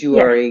 because you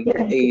are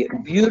a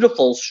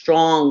beautiful,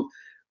 strong,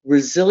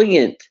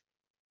 resilient,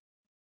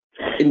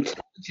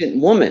 intelligent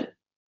woman,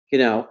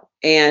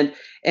 And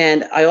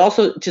I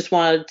also just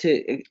wanted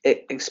to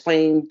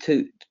explain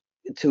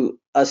to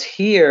us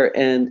here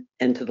and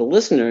to the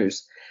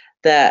listeners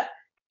that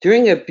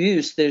during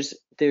abuse, there's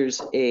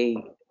a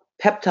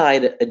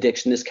peptide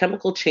addiction. There's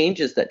chemical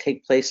changes that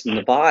take place in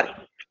the body,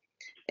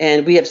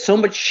 and we have so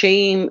much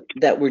shame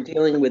that we're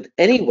dealing with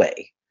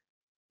anyway,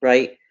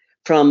 right?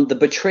 From the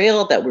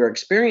betrayal that we're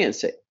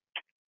experiencing.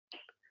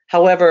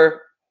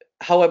 However,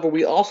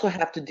 we also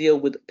have to deal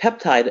with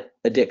peptide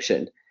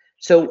addiction.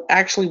 So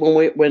actually,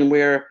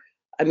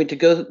 to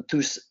go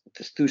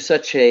through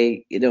such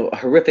a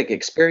horrific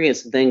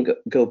experience, and then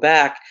go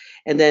back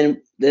and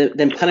then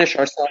punish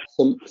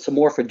ourselves some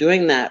more for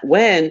doing that,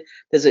 when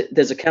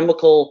there's a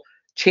chemical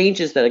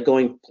changes that are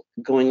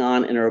going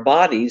on in our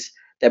bodies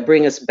that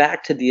bring us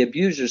back to the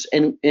abusers.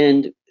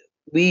 And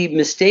we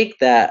mistake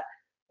that,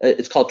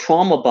 it's called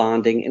trauma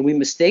bonding, and we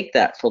mistake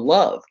that for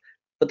love,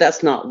 but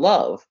that's not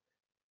love.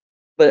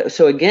 But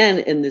so again,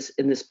 in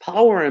this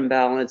power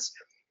imbalance,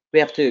 we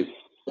have to,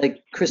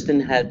 like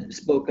Kristin had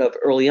spoke of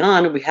early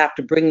on, we have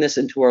to bring this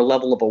into our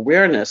level of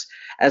awareness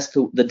as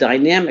to the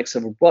dynamics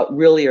of what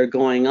really are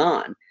going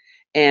on.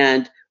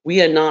 And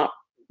we are not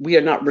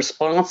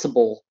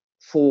responsible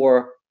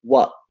for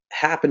what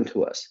happened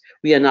to us.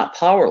 We are not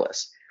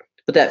powerless.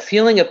 But that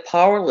feeling of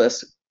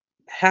powerless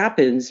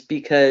happens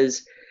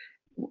because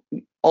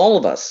all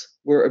of us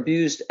were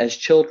abused as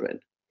children.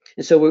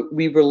 And so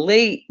we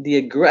relate the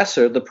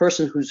aggressor, the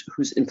person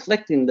who's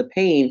inflicting the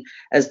pain,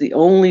 as the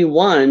only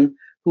one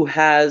who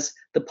has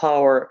the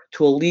power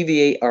to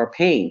alleviate our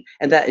pain.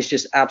 And that is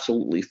just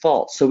absolutely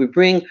false. So we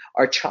bring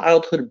our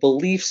childhood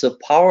beliefs of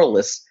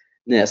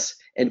powerlessness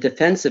and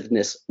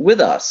defensiveness with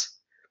us.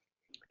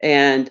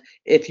 And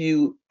if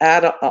you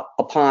add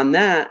upon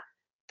that,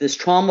 this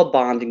trauma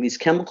bonding, these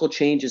chemical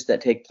changes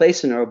that take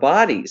place in our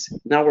bodies,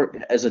 now we're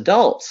as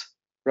adults,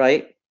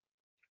 right?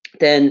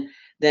 Then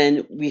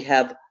we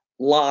have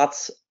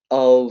lots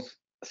of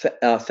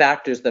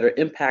factors that are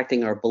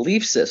impacting our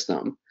belief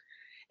system,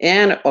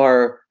 and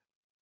our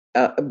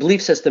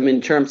belief system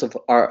in terms of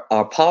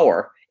our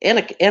power, and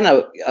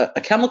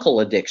a chemical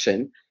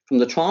addiction from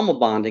the trauma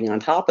bonding on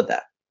top of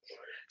that.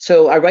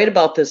 So I write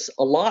about this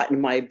a lot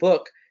in my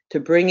book to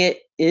bring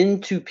it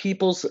into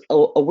people's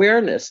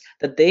awareness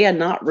that they are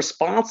not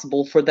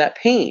responsible for that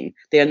pain.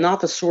 They are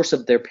not the source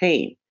of their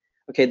pain.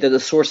 Okay, they're the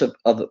source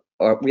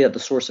we have the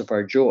source of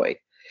our joy.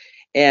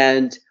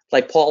 And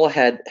like Paula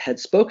had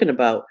spoken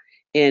about,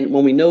 and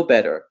when we know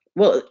better,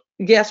 well,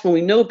 yes, when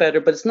we know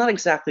better, but it's not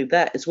exactly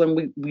that. It's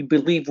when we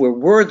believe we're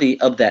worthy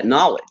of that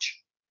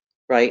knowledge,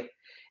 right?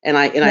 And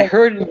I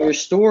heard in your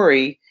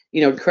story,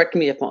 correct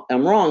me if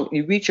I'm wrong,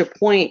 you reach a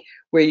point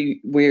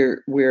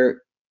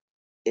where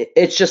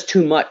it's just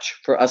too much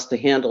for us to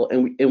handle,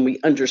 and we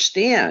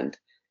understand.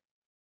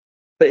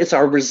 But it's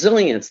our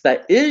resilience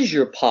that is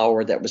your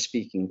power that was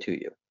speaking to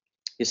you.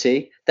 You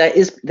see, that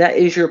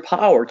is your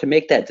power to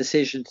make that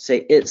decision to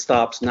say it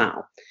stops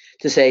now,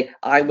 to say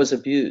I was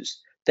abused.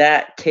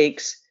 That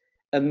takes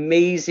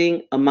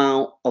amazing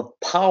amount of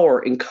power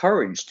and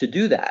courage to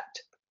do that.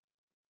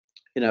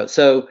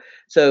 So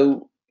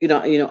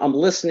I'm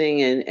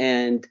listening,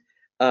 and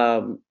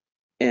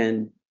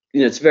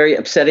it's very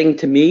upsetting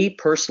to me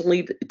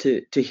personally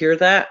to hear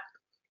that.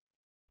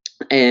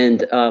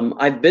 And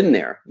I've been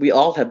there. We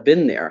all have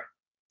been there,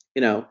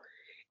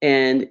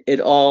 and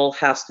it all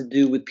has to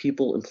do with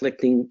people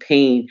inflicting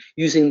pain,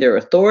 using their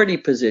authority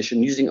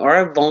position, using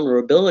our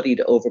vulnerability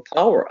to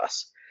overpower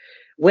us.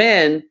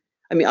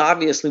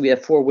 Obviously we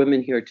have 4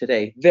 women here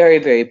today, very,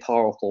 very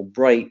powerful,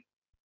 bright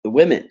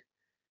women,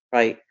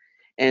 right?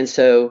 And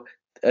so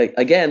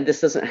again,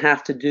 this doesn't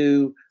have to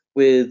do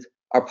with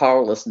our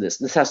powerlessness.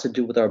 This has to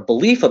do with our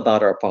belief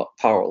about our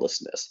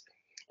powerlessness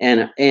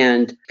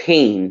and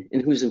pain,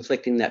 and who's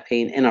inflicting that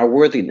pain, and our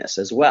worthiness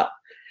as well.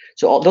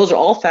 So those are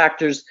all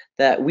factors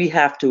that we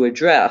have to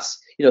address,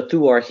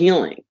 through our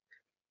healing.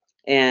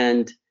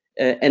 And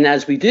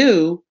as we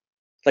do,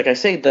 like I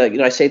say,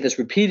 I say this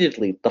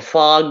repeatedly, the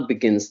fog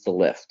begins to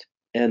lift,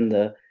 and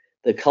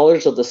the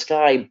colors of the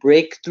sky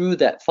break through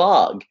that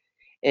fog,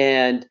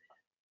 and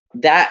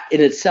that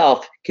in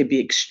itself can be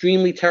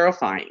extremely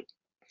terrifying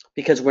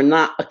because we're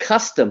not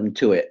accustomed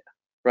to it,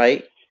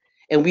 right?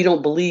 And we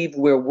don't believe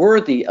we're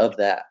worthy of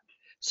that.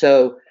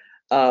 So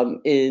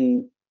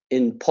in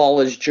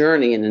Paula's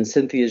journey and in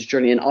Cynthia's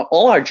journey and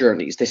all our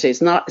journeys, they say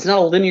it's not a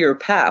linear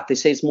path. They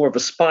say it's more of a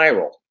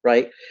spiral,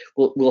 right?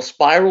 We'll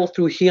spiral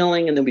through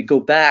healing, and then we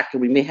go back,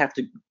 and we may have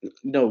to,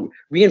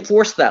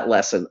 reinforce that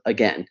lesson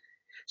again.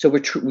 So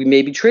we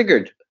may be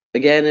triggered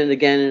again and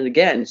again and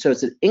again. So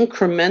it's an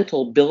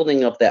incremental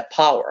building of that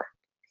power.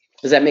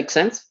 Does that make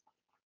sense?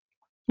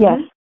 Yes.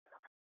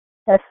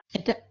 Yes,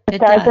 it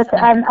does.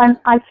 And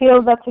I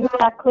feel that's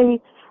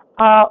exactly,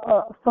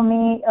 for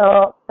me,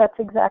 that's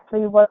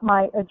exactly what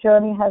my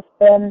journey has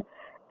been.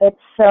 It's,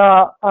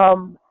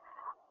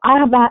 I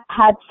have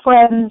had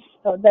friends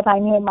that I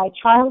knew in my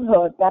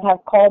childhood that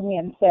have called me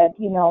and said,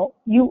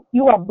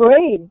 you are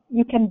brave,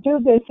 you can do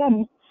this.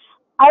 And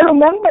I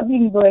remember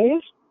being brave,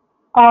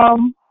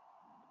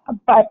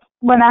 but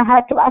when I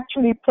had to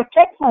actually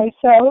protect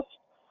myself,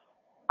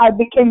 I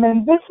became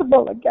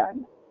invisible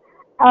again.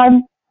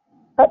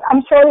 But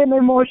I'm sorry I'm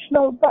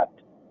emotional, but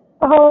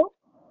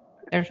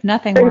there's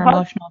nothing more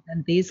emotional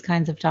than these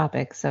kinds of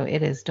topics, so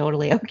it is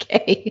totally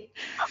okay.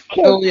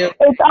 Okay.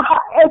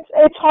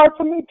 It's hard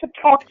for me to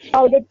talk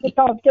about it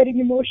without getting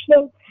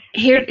emotional.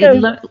 Here,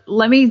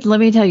 let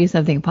me tell you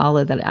something,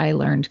 Paula, that I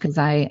learned, because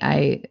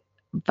I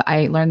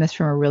learned this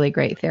from a really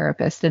great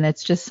therapist, and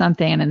it's just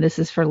something, and this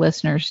is for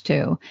listeners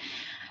too,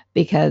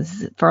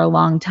 because for a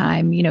long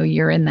time,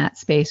 you're in that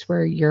space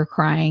where you're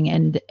crying,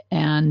 and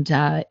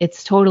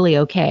it's totally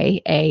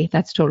okay.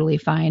 That's totally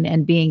fine.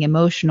 And being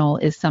emotional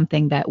is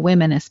something that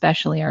women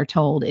especially are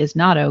told is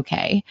not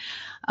okay.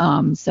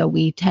 So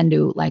we tend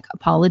to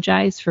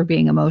apologize for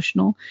being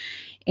emotional.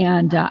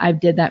 And I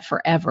did that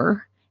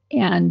forever.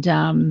 And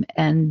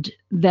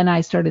then I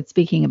started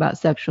speaking about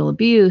sexual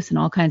abuse and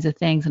all kinds of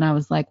things. And I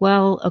was like,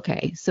 well,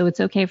 okay, so it's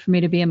okay for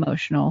me to be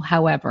emotional.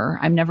 However,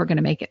 I'm never going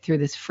to make it through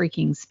this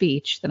freaking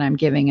speech that I'm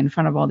giving in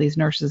front of all these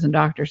nurses and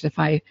doctors if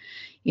I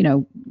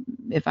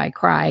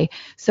cry.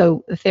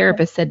 So the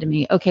therapist said to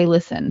me, okay,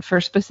 listen, for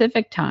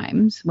specific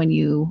times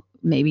when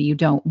maybe you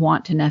don't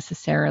want to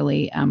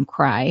necessarily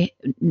cry,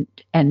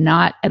 and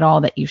not at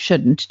all that you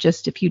shouldn't,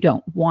 just if you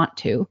don't want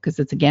to, because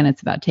it's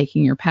about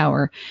taking your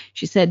power.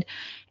 She said,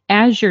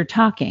 as you're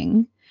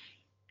talking,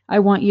 I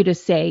want you to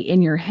say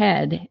in your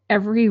head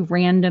every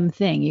random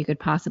thing you could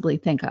possibly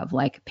think of,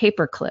 like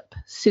paperclip,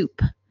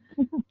 soup,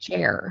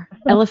 chair,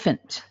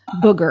 elephant,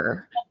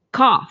 booger,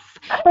 cough.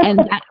 And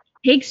that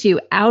takes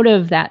you out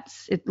of that.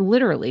 It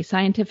literally,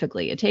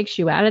 scientifically, it takes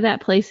you out of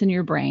that place in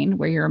your brain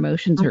where your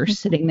emotions are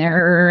sitting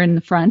there in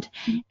the front,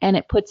 and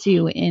it puts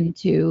you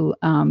into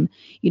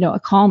a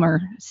calmer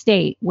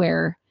state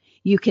where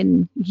you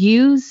can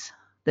use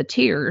the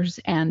tears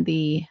and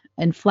the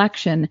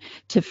inflection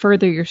to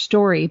further your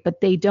story, but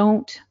they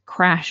don't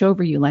crash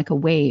over you like a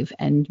wave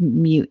and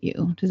mute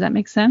you. Does that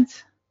make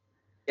sense?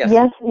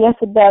 Yes,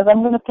 it does.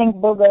 I'm going to think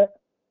booger.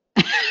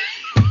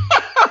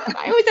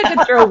 I always have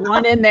to throw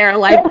one in there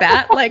like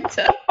that,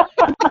 because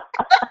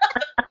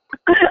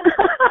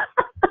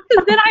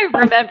then I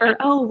remember,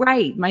 oh,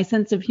 right, my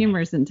sense of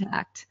humor is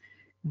intact.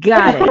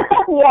 Got it.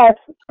 Yes.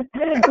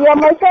 Yeah,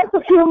 my sense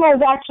of humor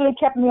has actually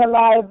kept me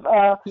alive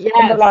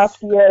in the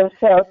last year,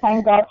 so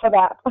thank God for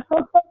that.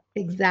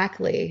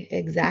 Exactly.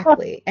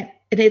 And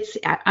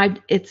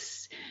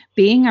it's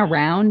being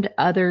around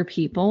other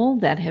people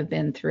that have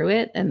been through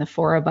it, and the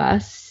four of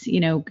us,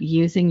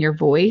 using your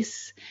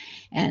voice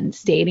and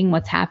stating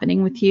what's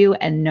happening with you,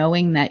 and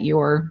knowing that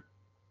you're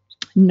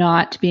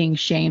not being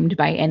shamed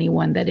by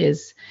anyone that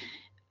is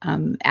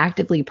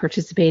actively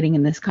participating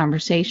in this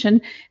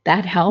conversation,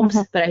 that helps.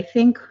 But I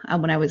think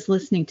when I was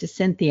listening to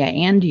Cynthia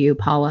and you,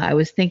 Paula, I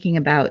was thinking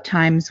about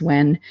times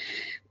when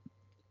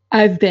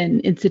I've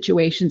been in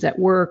situations at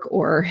work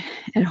or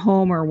at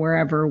home or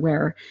wherever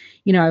where,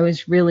 I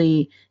was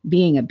really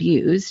being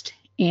abused,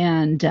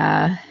 and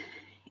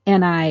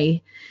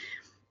I,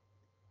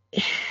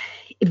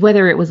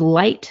 whether it was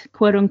light,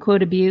 quote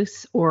unquote,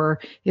 abuse,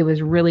 or it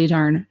was really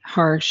darn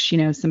harsh,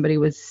 somebody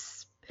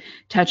was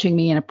touching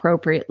me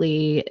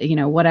inappropriately,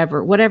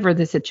 whatever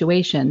the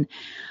situation,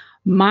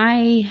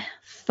 my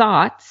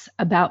thoughts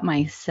about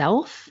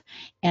myself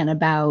and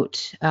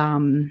about,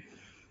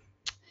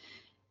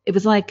 it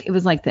was like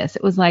this.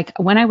 It was like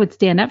when I would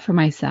stand up for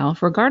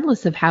myself,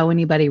 regardless of how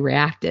anybody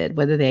reacted,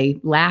 whether they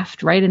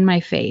laughed right in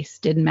my face,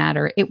 didn't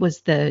matter. It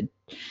was the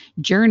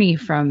journey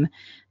from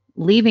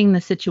leaving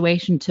the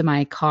situation to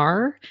my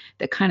car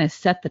that kind of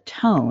set the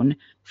tone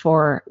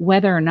for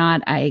whether or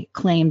not I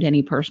claimed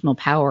any personal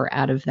power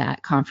out of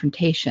that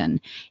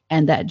confrontation.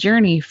 And that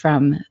journey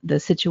from the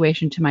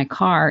situation to my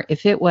car,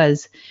 if it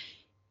was,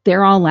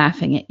 they're all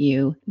laughing at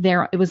you,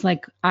 it was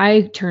like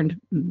I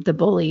turned the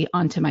bully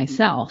onto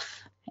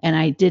myself, and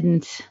I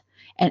didn't,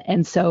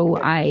 and so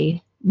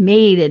I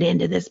made it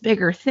into this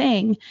bigger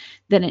thing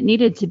than it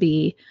needed to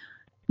be.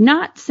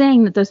 Not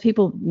saying that those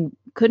people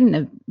couldn't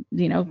have,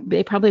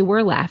 they probably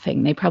were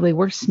laughing, they probably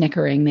were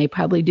snickering, they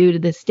probably do to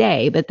this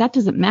day, but that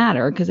doesn't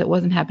matter because it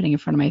wasn't happening in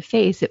front of my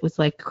face. It was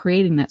like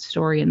creating that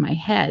story in my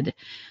head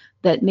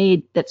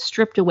that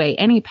stripped away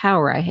any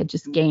power I had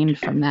just gained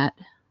from that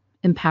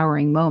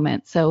empowering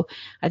moment. So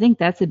I think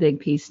that's a big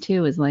piece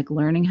too, is like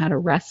learning how to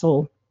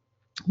wrestle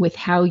with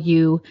how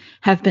you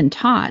have been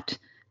taught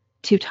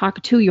to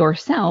talk to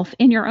yourself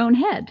in your own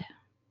head.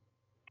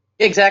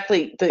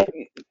 Exactly.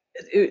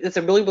 That's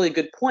a really, really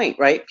good point,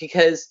 right?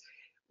 Because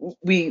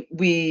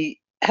we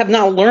have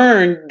not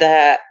learned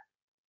that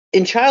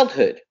in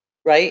childhood,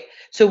 right?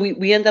 So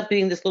we end up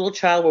being this little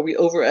child where we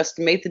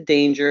overestimate the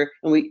danger,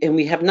 and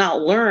we have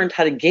not learned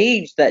how to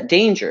gauge that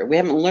danger. We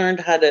haven't learned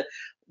how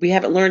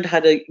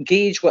to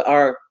gauge what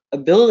our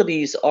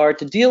abilities are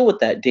to deal with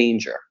that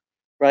danger,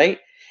 right?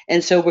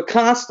 And so we're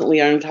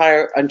constantly,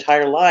 our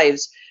entire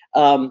lives,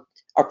 our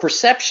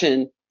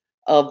perception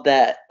of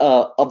that,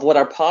 of what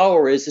our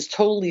power is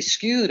totally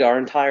skewed our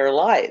entire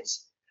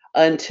lives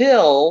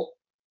until,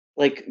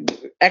 like,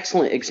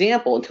 excellent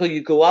example, until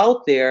you go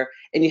out there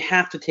and you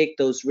have to take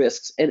those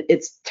risks, and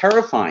it's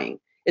terrifying.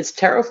 It's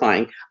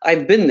terrifying.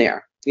 I've been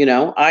there.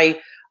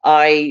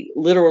 I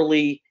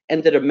literally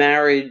ended a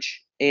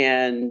marriage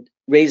and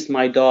raised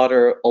my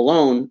daughter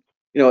alone,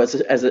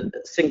 as a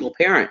single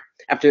parent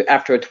after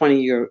a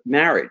 20-year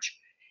marriage,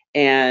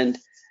 and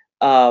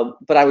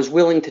but I was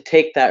willing to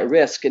take that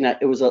risk, and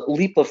it was a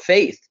leap of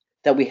faith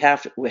that we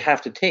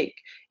have to take.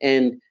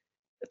 And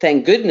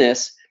thank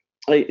goodness,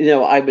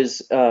 I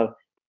was,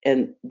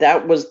 and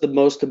that was the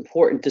most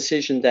important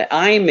decision that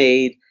I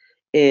made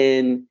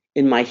in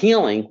my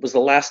healing, was the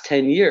last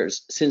 10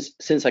 years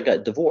since I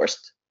got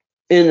divorced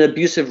in an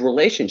abusive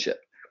relationship,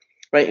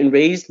 right? And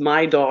raised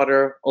my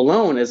daughter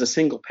alone as a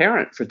single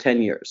parent for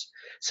 10 years.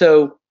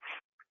 So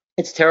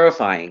it's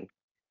terrifying.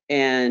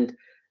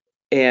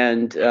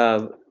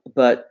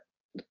 But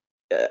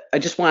I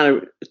just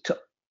want to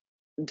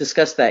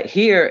discuss that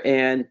here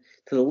and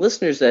to the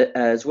listeners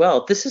as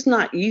well. This is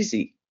not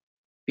easy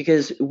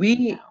because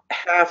we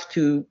have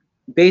to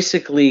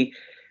basically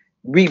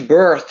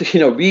rebirth,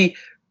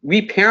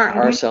 reparent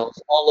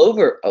ourselves all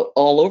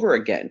over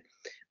again.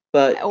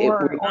 But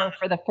or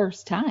for the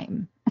first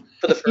time.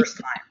 For the first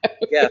time,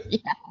 yeah.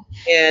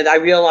 And I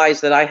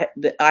realized that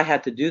I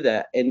had to do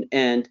that,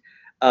 and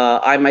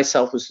I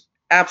myself was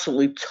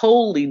absolutely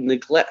totally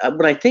neglect.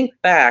 When I think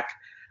back,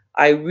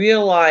 I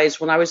realized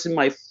when I was in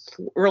my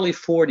early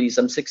 40s,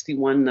 I'm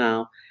 61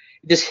 now,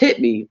 it just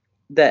hit me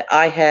that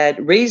I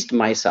had raised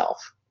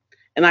myself,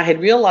 and I had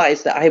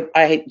realized that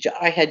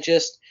I had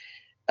just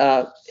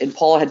and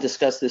Paula had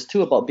discussed this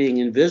too about being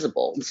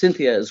invisible, and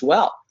Cynthia as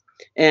well,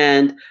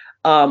 and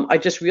I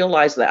just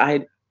realized that I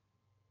had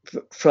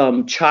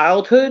from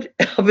childhood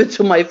up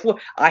until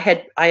I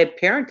had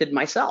parented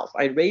myself.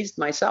 I had raised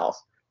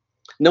myself.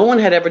 No one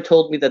had ever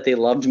told me that they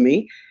loved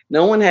me.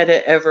 No one had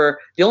ever.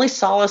 The only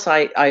solace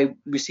I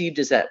received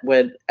is at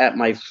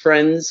my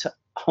friends'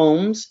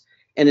 homes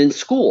and in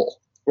school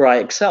where I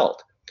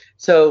excelled.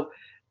 So,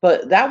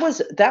 but that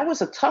was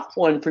a tough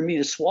one for me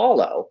to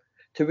swallow,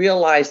 to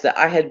realize that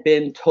I had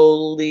been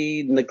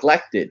totally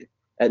neglected.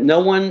 And no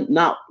one,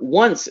 not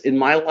once in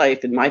my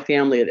life, in my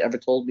family, had ever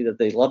told me that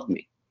they loved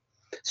me.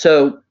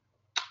 So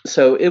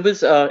it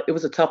was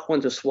a tough one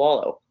to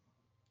swallow,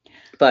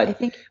 but I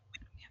think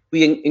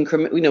we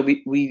increment.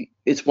 We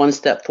it's one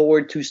step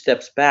forward, two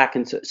steps back,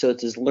 and so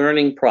it's this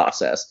learning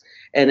process.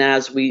 And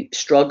as we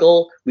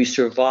struggle, we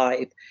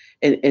survive,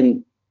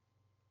 and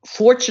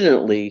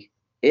fortunately,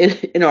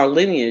 in our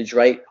lineage,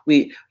 right,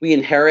 we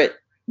inherit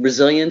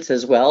resilience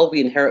as well.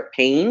 We inherit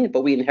pain,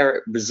 but we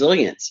inherit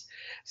resilience.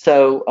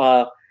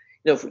 So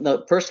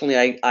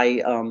personally,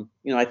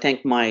 I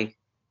thank my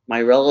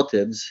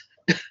relatives.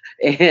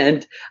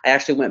 And I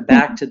actually went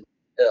back to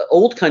the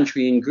old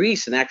country in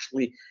Greece and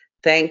actually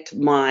thanked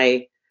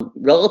my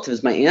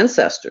relatives, my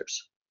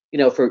ancestors,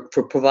 for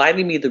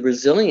providing me the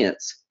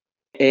resilience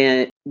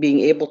and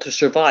being able to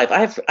survive.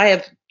 I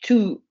have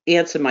two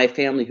aunts in my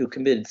family who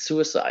committed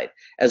suicide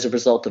as a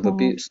result of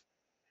abuse.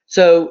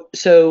 So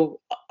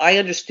I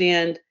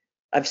understand.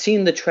 I've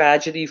seen the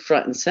tragedy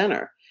front and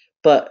center,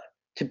 but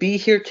to be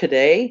here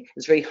today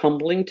is very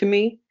humbling to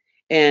me,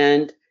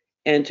 and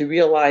to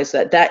realize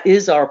that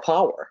is our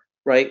power.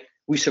 Right?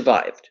 We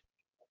survived.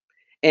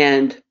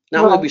 And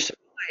not only we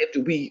survived,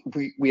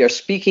 we are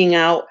speaking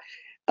out.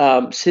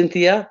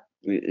 Cynthia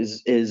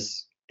is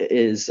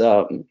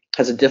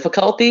has a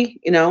difficulty,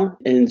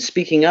 in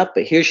speaking up,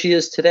 but here she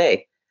is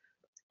today.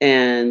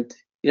 And,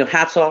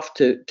 hats off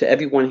to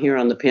everyone here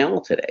on the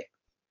panel today.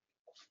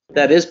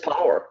 That is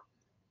power.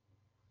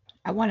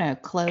 I want to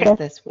close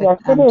this with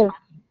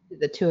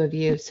the two of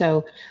you.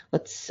 So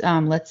let's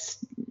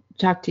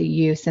talk to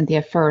you,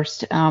 Cynthia,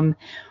 first.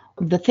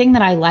 The thing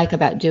that I like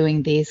about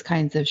doing these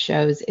kinds of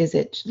shows is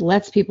it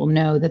lets people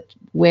know that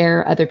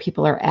where other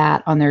people are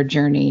at on their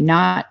journey.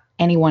 Not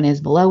anyone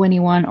is below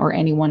anyone or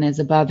anyone is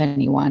above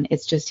anyone.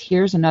 It's just,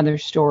 here's another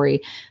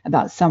story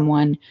about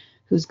someone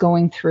who's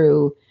going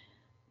through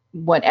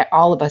what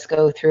all of us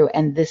go through,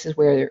 and this is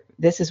where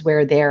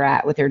they're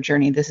at with their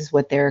journey. This is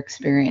what their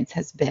experience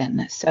has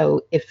been.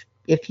 So if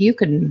you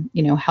can,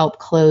 help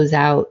close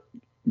out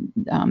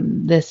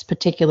this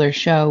particular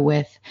show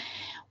with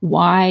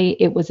why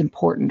it was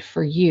important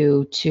for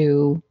you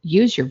to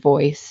use your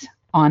voice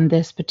on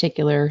this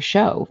particular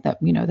show that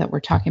that we're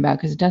talking about,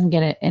 because it doesn't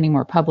get any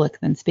more public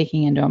than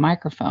speaking into a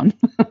microphone.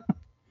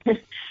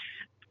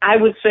 I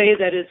would say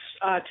that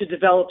it's to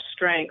develop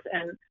strength.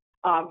 And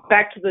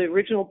back to the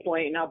original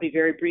point, and I'll be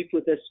very brief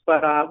with this,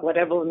 but what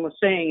Evelyn was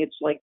saying, it's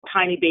like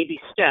tiny baby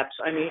steps.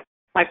 I mean,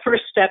 my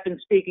first step in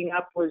speaking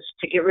up was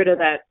to get rid of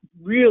that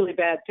really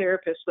bad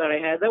therapist that I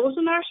had that was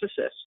a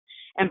narcissist.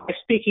 And by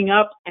speaking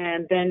up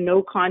and then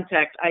no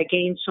contact, I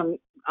gained some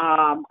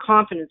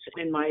confidence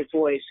in my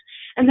voice.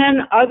 And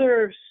then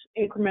other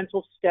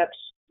incremental steps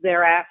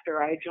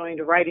thereafter, I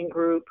joined a writing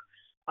group.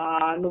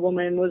 And the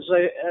woman was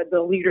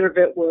the leader of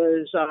it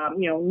was,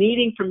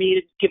 needing for me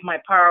to give my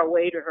power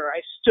away to her. I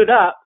stood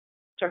up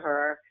to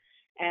her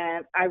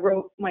and I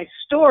wrote my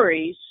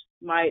stories.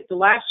 The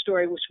last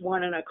story, which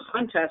won in a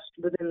contest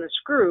within this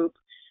group,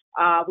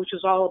 which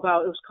was all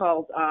about, it was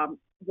called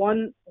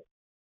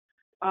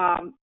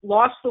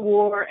Lost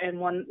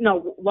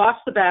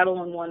the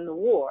Battle and Won the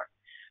War.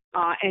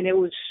 And it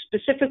was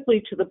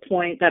specifically to the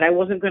point that I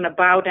wasn't going to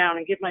bow down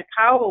and give my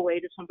power away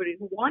to somebody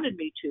who wanted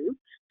me to,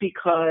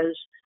 because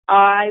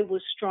I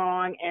was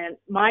strong and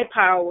my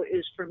power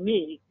is for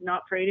me,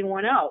 not for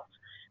anyone else.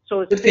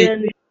 So it's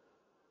been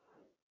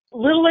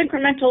little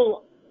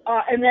incremental,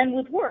 and then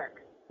with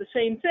work, the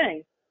same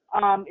thing.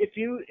 If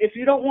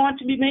you don't want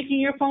to be making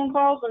your phone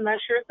calls, then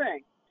that's your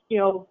thing.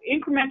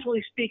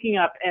 Incrementally speaking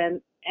up,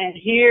 and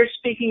here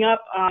speaking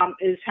up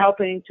is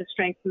helping to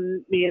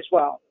strengthen me as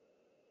well.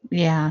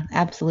 Yeah,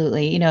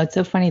 absolutely. It's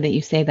so funny that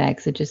you say that,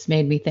 because it just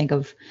made me think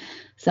of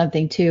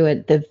something too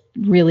at the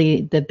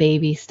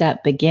baby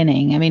step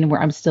beginning. I mean,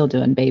 I'm still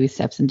doing baby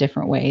steps in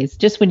different ways.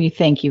 Just when you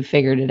think you've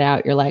figured it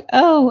out, you're like,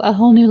 oh, a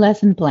whole new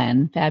lesson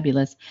plan,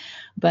 fabulous.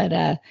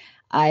 But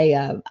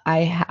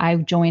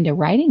I joined a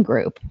writing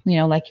group,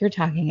 like you're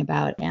talking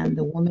about, and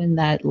the woman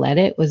that led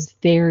it was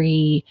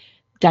very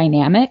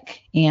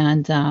dynamic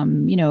and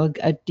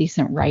a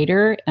decent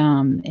writer,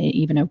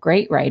 even a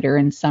great writer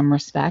in some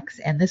respects.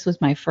 And this was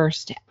my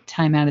first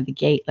time out of the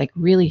gate, like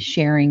really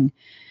sharing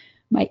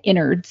my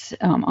innards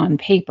on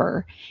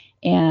paper.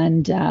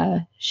 And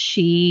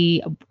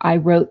I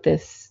wrote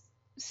this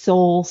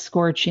soul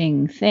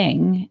scorching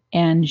thing,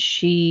 and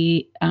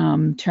she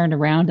turned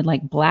around and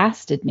like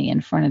blasted me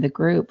in front of the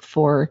group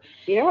for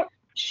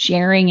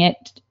sharing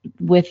it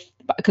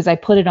because I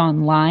put it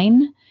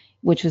online,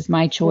 which was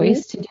my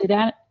choice to do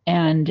that.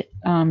 And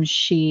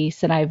she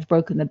said, I've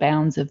broken the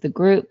bounds of the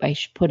group by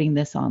putting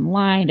this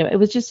online. It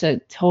was just a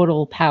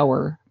total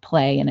power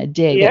play and a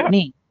dig at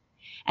me.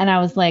 And I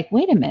was like,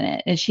 wait a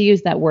minute. And she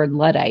used that word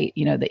Luddite,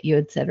 that you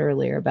had said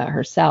earlier about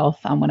herself.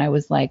 When I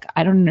was like,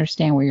 I don't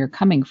understand where you're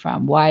coming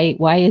from. Why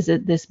is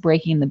it this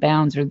breaking the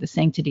bounds or the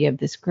sanctity of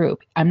this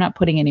group? I'm not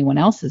putting anyone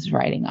else's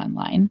writing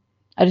online.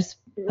 I just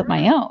put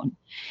my own.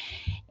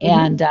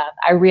 And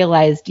I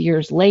realized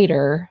years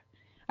later,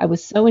 I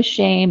was so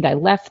ashamed. I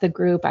left the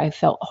group. I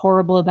felt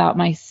horrible about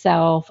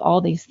myself,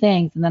 all these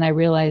things. And then I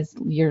realized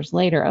years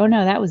later, oh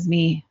no, that was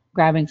me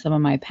grabbing some of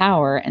my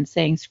power and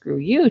saying, screw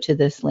you to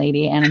this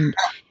lady. And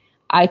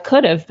I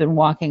could have been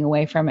walking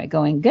away from it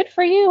going, good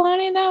for you,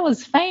 honey. That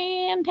was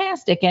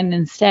fantastic. And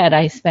instead,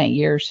 I spent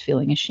years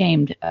feeling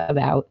ashamed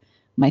about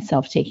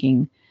myself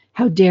taking,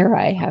 how dare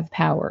I have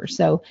power?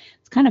 So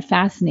it's kind of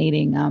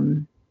fascinating.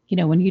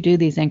 When you do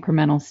these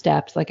incremental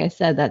steps, like I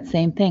said, that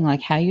same thing,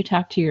 like how you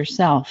talk to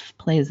yourself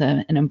plays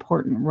an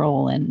important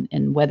role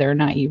in whether or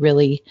not you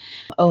really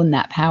own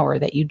that power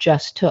that you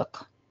just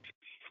took.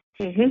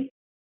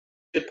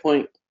 Good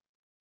point.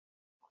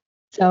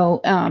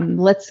 So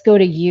let's go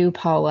to you,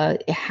 Paula.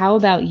 How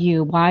about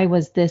you? Why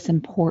was this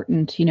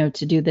important,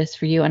 to do this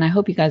for you? And I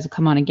hope you guys will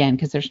come on again,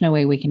 because there's no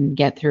way we can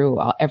get through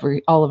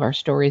all of our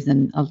stories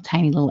in a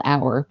tiny little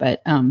hour.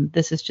 But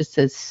this is just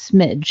a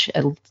smidge,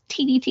 a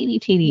teeny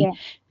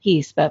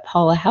piece. But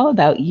Paula, how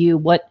about you?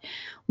 What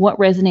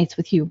resonates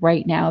with you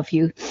right now? If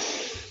you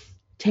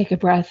take a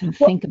breath and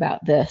think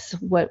about this,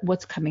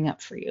 what's coming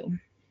up for you?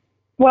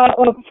 Well,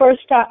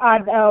 first,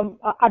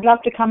 I'd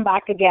love to come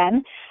back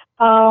again.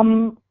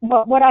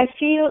 What I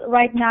feel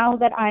right now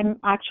that I'm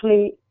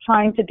actually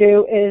trying to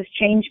do is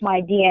change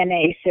my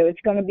DNA. So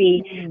it's going to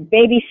be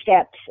baby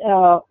steps,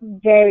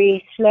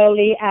 very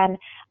slowly. And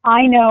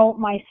I know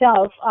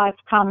myself, I've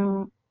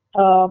come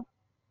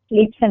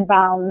leaps and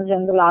bounds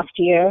in the last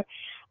year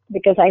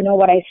because I know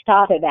what I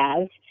started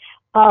as.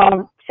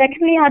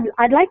 Secondly,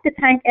 I'd like to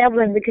thank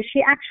Evelyn, because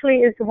she actually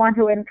is the one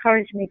who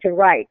encouraged me to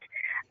write.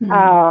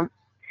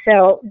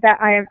 So that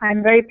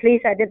I'm very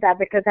pleased I did that,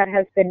 because that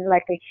has been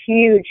like a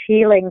huge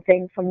healing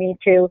thing for me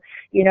to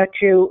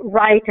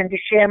write and to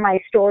share my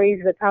stories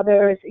with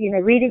others.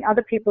 Reading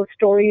other people's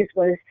stories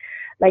was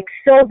like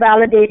so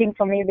validating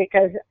for me,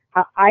 because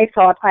I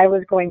thought I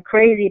was going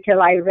crazy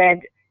till I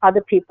read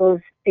other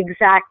people's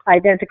exact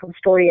identical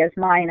story as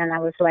mine. And I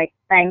was like,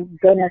 thank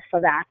goodness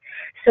for that.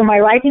 So my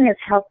writing has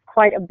helped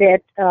quite a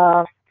bit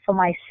for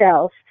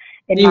myself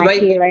in my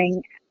healing.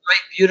 You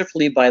write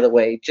beautifully, by the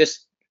way,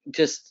 just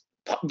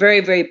very,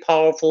 very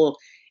powerful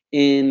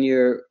in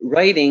your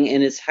writing,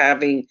 and it's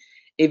having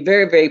a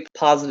very, very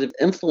positive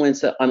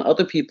influence on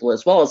other people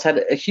as well. It's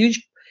had a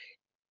huge,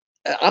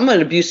 I'm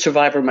an abuse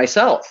survivor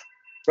myself,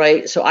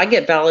 right? So I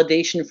get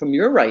validation from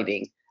your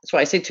writing. That's why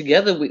I say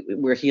together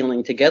we're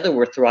healing, together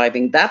we're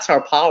thriving. That's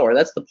our power.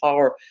 That's the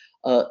power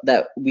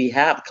that we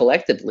have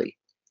collectively.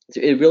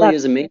 It really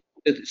is amazing.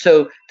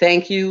 So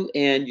thank you,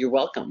 and you're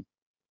welcome.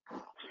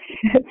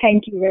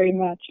 Thank you very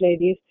much,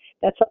 ladies.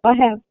 That's all I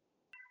have.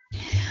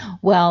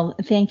 Well,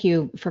 thank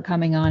you for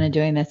coming on and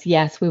doing this.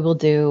 Yes, we will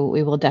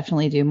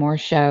definitely do more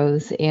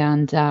shows.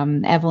 And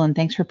Evelyn,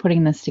 thanks for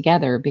putting this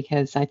together,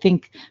 because I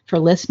think for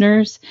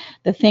listeners,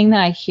 the thing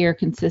that I hear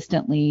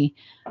consistently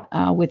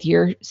with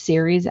your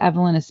series,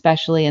 Evelyn,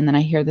 especially, and then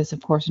I hear this,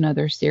 of course, in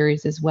other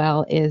series as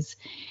well, is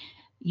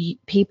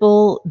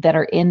people that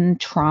are in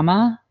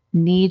trauma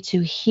need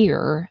to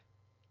hear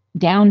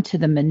down to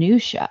the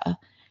minutia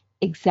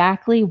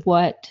exactly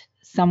what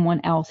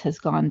someone else has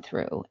gone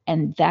through.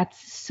 And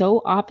that's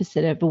so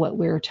opposite of what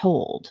we're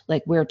told.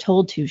 Like, we're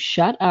told to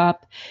shut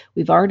up.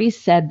 We've already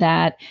said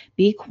that,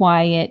 be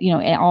quiet,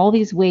 and all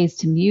these ways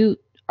to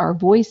mute our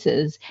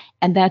voices.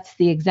 And that's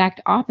the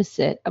exact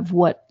opposite of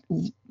what,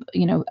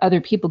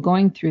 other people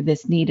going through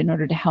this need in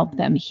order to help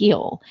them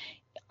heal.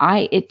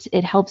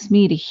 It helps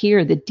me to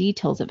hear the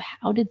details of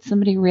how did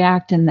somebody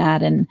react in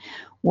that, and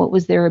what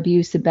was their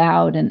abuse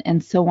about,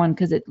 and so on,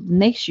 because it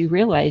makes you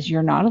realize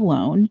you're not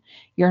alone,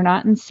 you're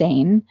not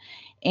insane,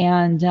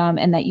 and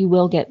that you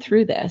will get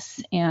through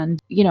this. And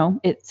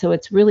so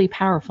it's really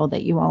powerful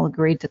that you all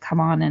agreed to come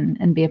on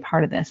and be a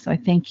part of this. So I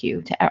thank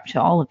you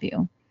to all of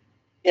you.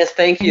 Yes,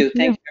 thank you.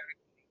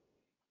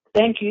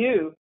 Thank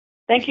you.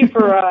 Thank you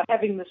for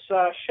having this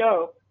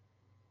show.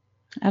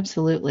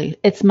 Absolutely.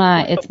 It's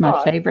my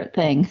favorite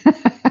thing.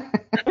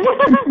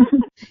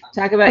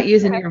 Talk about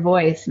using your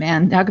voice,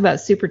 man. Talk about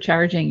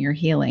supercharging your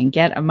healing.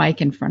 Get a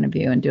mic in front of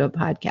you and do a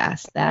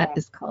podcast. That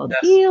is called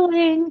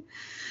healing,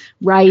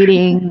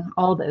 writing,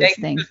 all those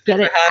things.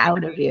 Get it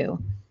out of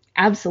you.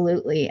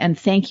 Absolutely. And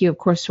thank you, of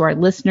course, to our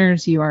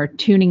listeners. You are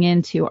tuning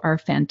into our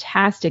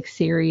fantastic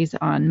series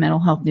on Mental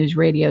Health News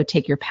Radio,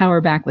 Take Your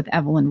Power Back with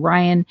Evelyn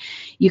Ryan.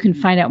 You can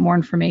find out more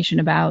information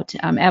about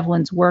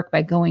Evelyn's work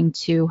by going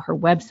to her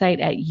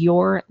website at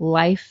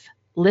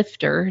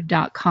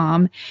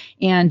yourlifelifter.com.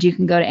 And you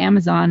can go to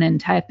Amazon and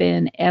type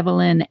in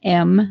Evelyn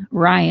M.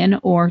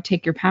 Ryan or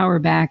Take Your Power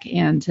Back,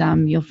 and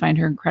you'll find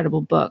her incredible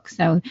book.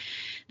 So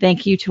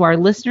thank you to our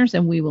listeners,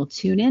 and we will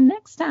tune in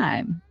next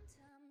time.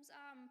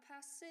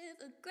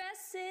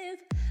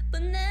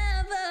 But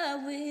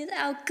never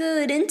without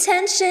good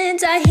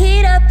intentions. I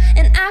heat up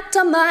and act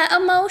on my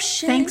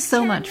emotions. Thanks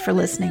so much for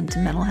listening to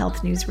Mental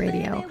Health News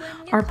Radio.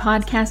 Our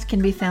podcast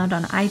can be found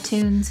on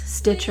iTunes,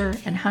 Stitcher,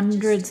 and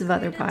hundreds of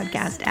other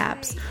podcast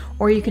apps.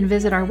 Or you can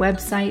visit our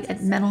website at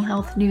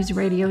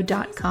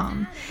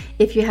mentalhealthnewsradio.com.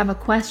 If you have a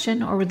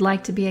question or would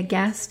like to be a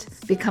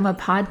guest, become a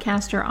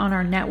podcaster on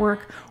our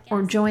network,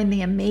 or join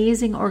the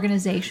amazing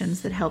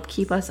organizations that help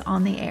keep us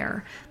on the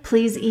air,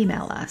 please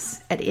email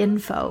us at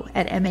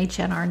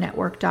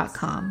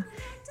info@mhnrnetwork.com.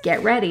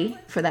 Get ready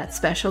for that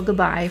special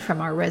goodbye from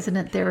our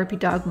resident therapy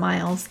dog,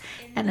 Miles,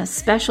 and a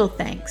special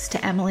thanks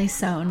to Emily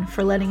Sohn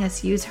for letting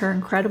us use her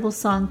incredible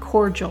song,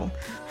 Cordial,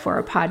 for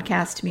our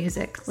podcast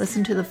music.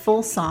 Listen to the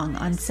full song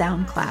on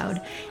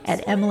SoundCloud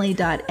at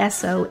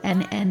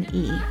emily.sonne.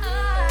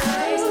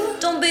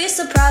 Don't be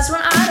surprised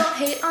when I don't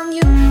hate on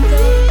you.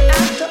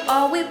 After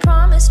all, we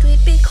promised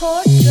we'd be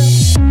cordial.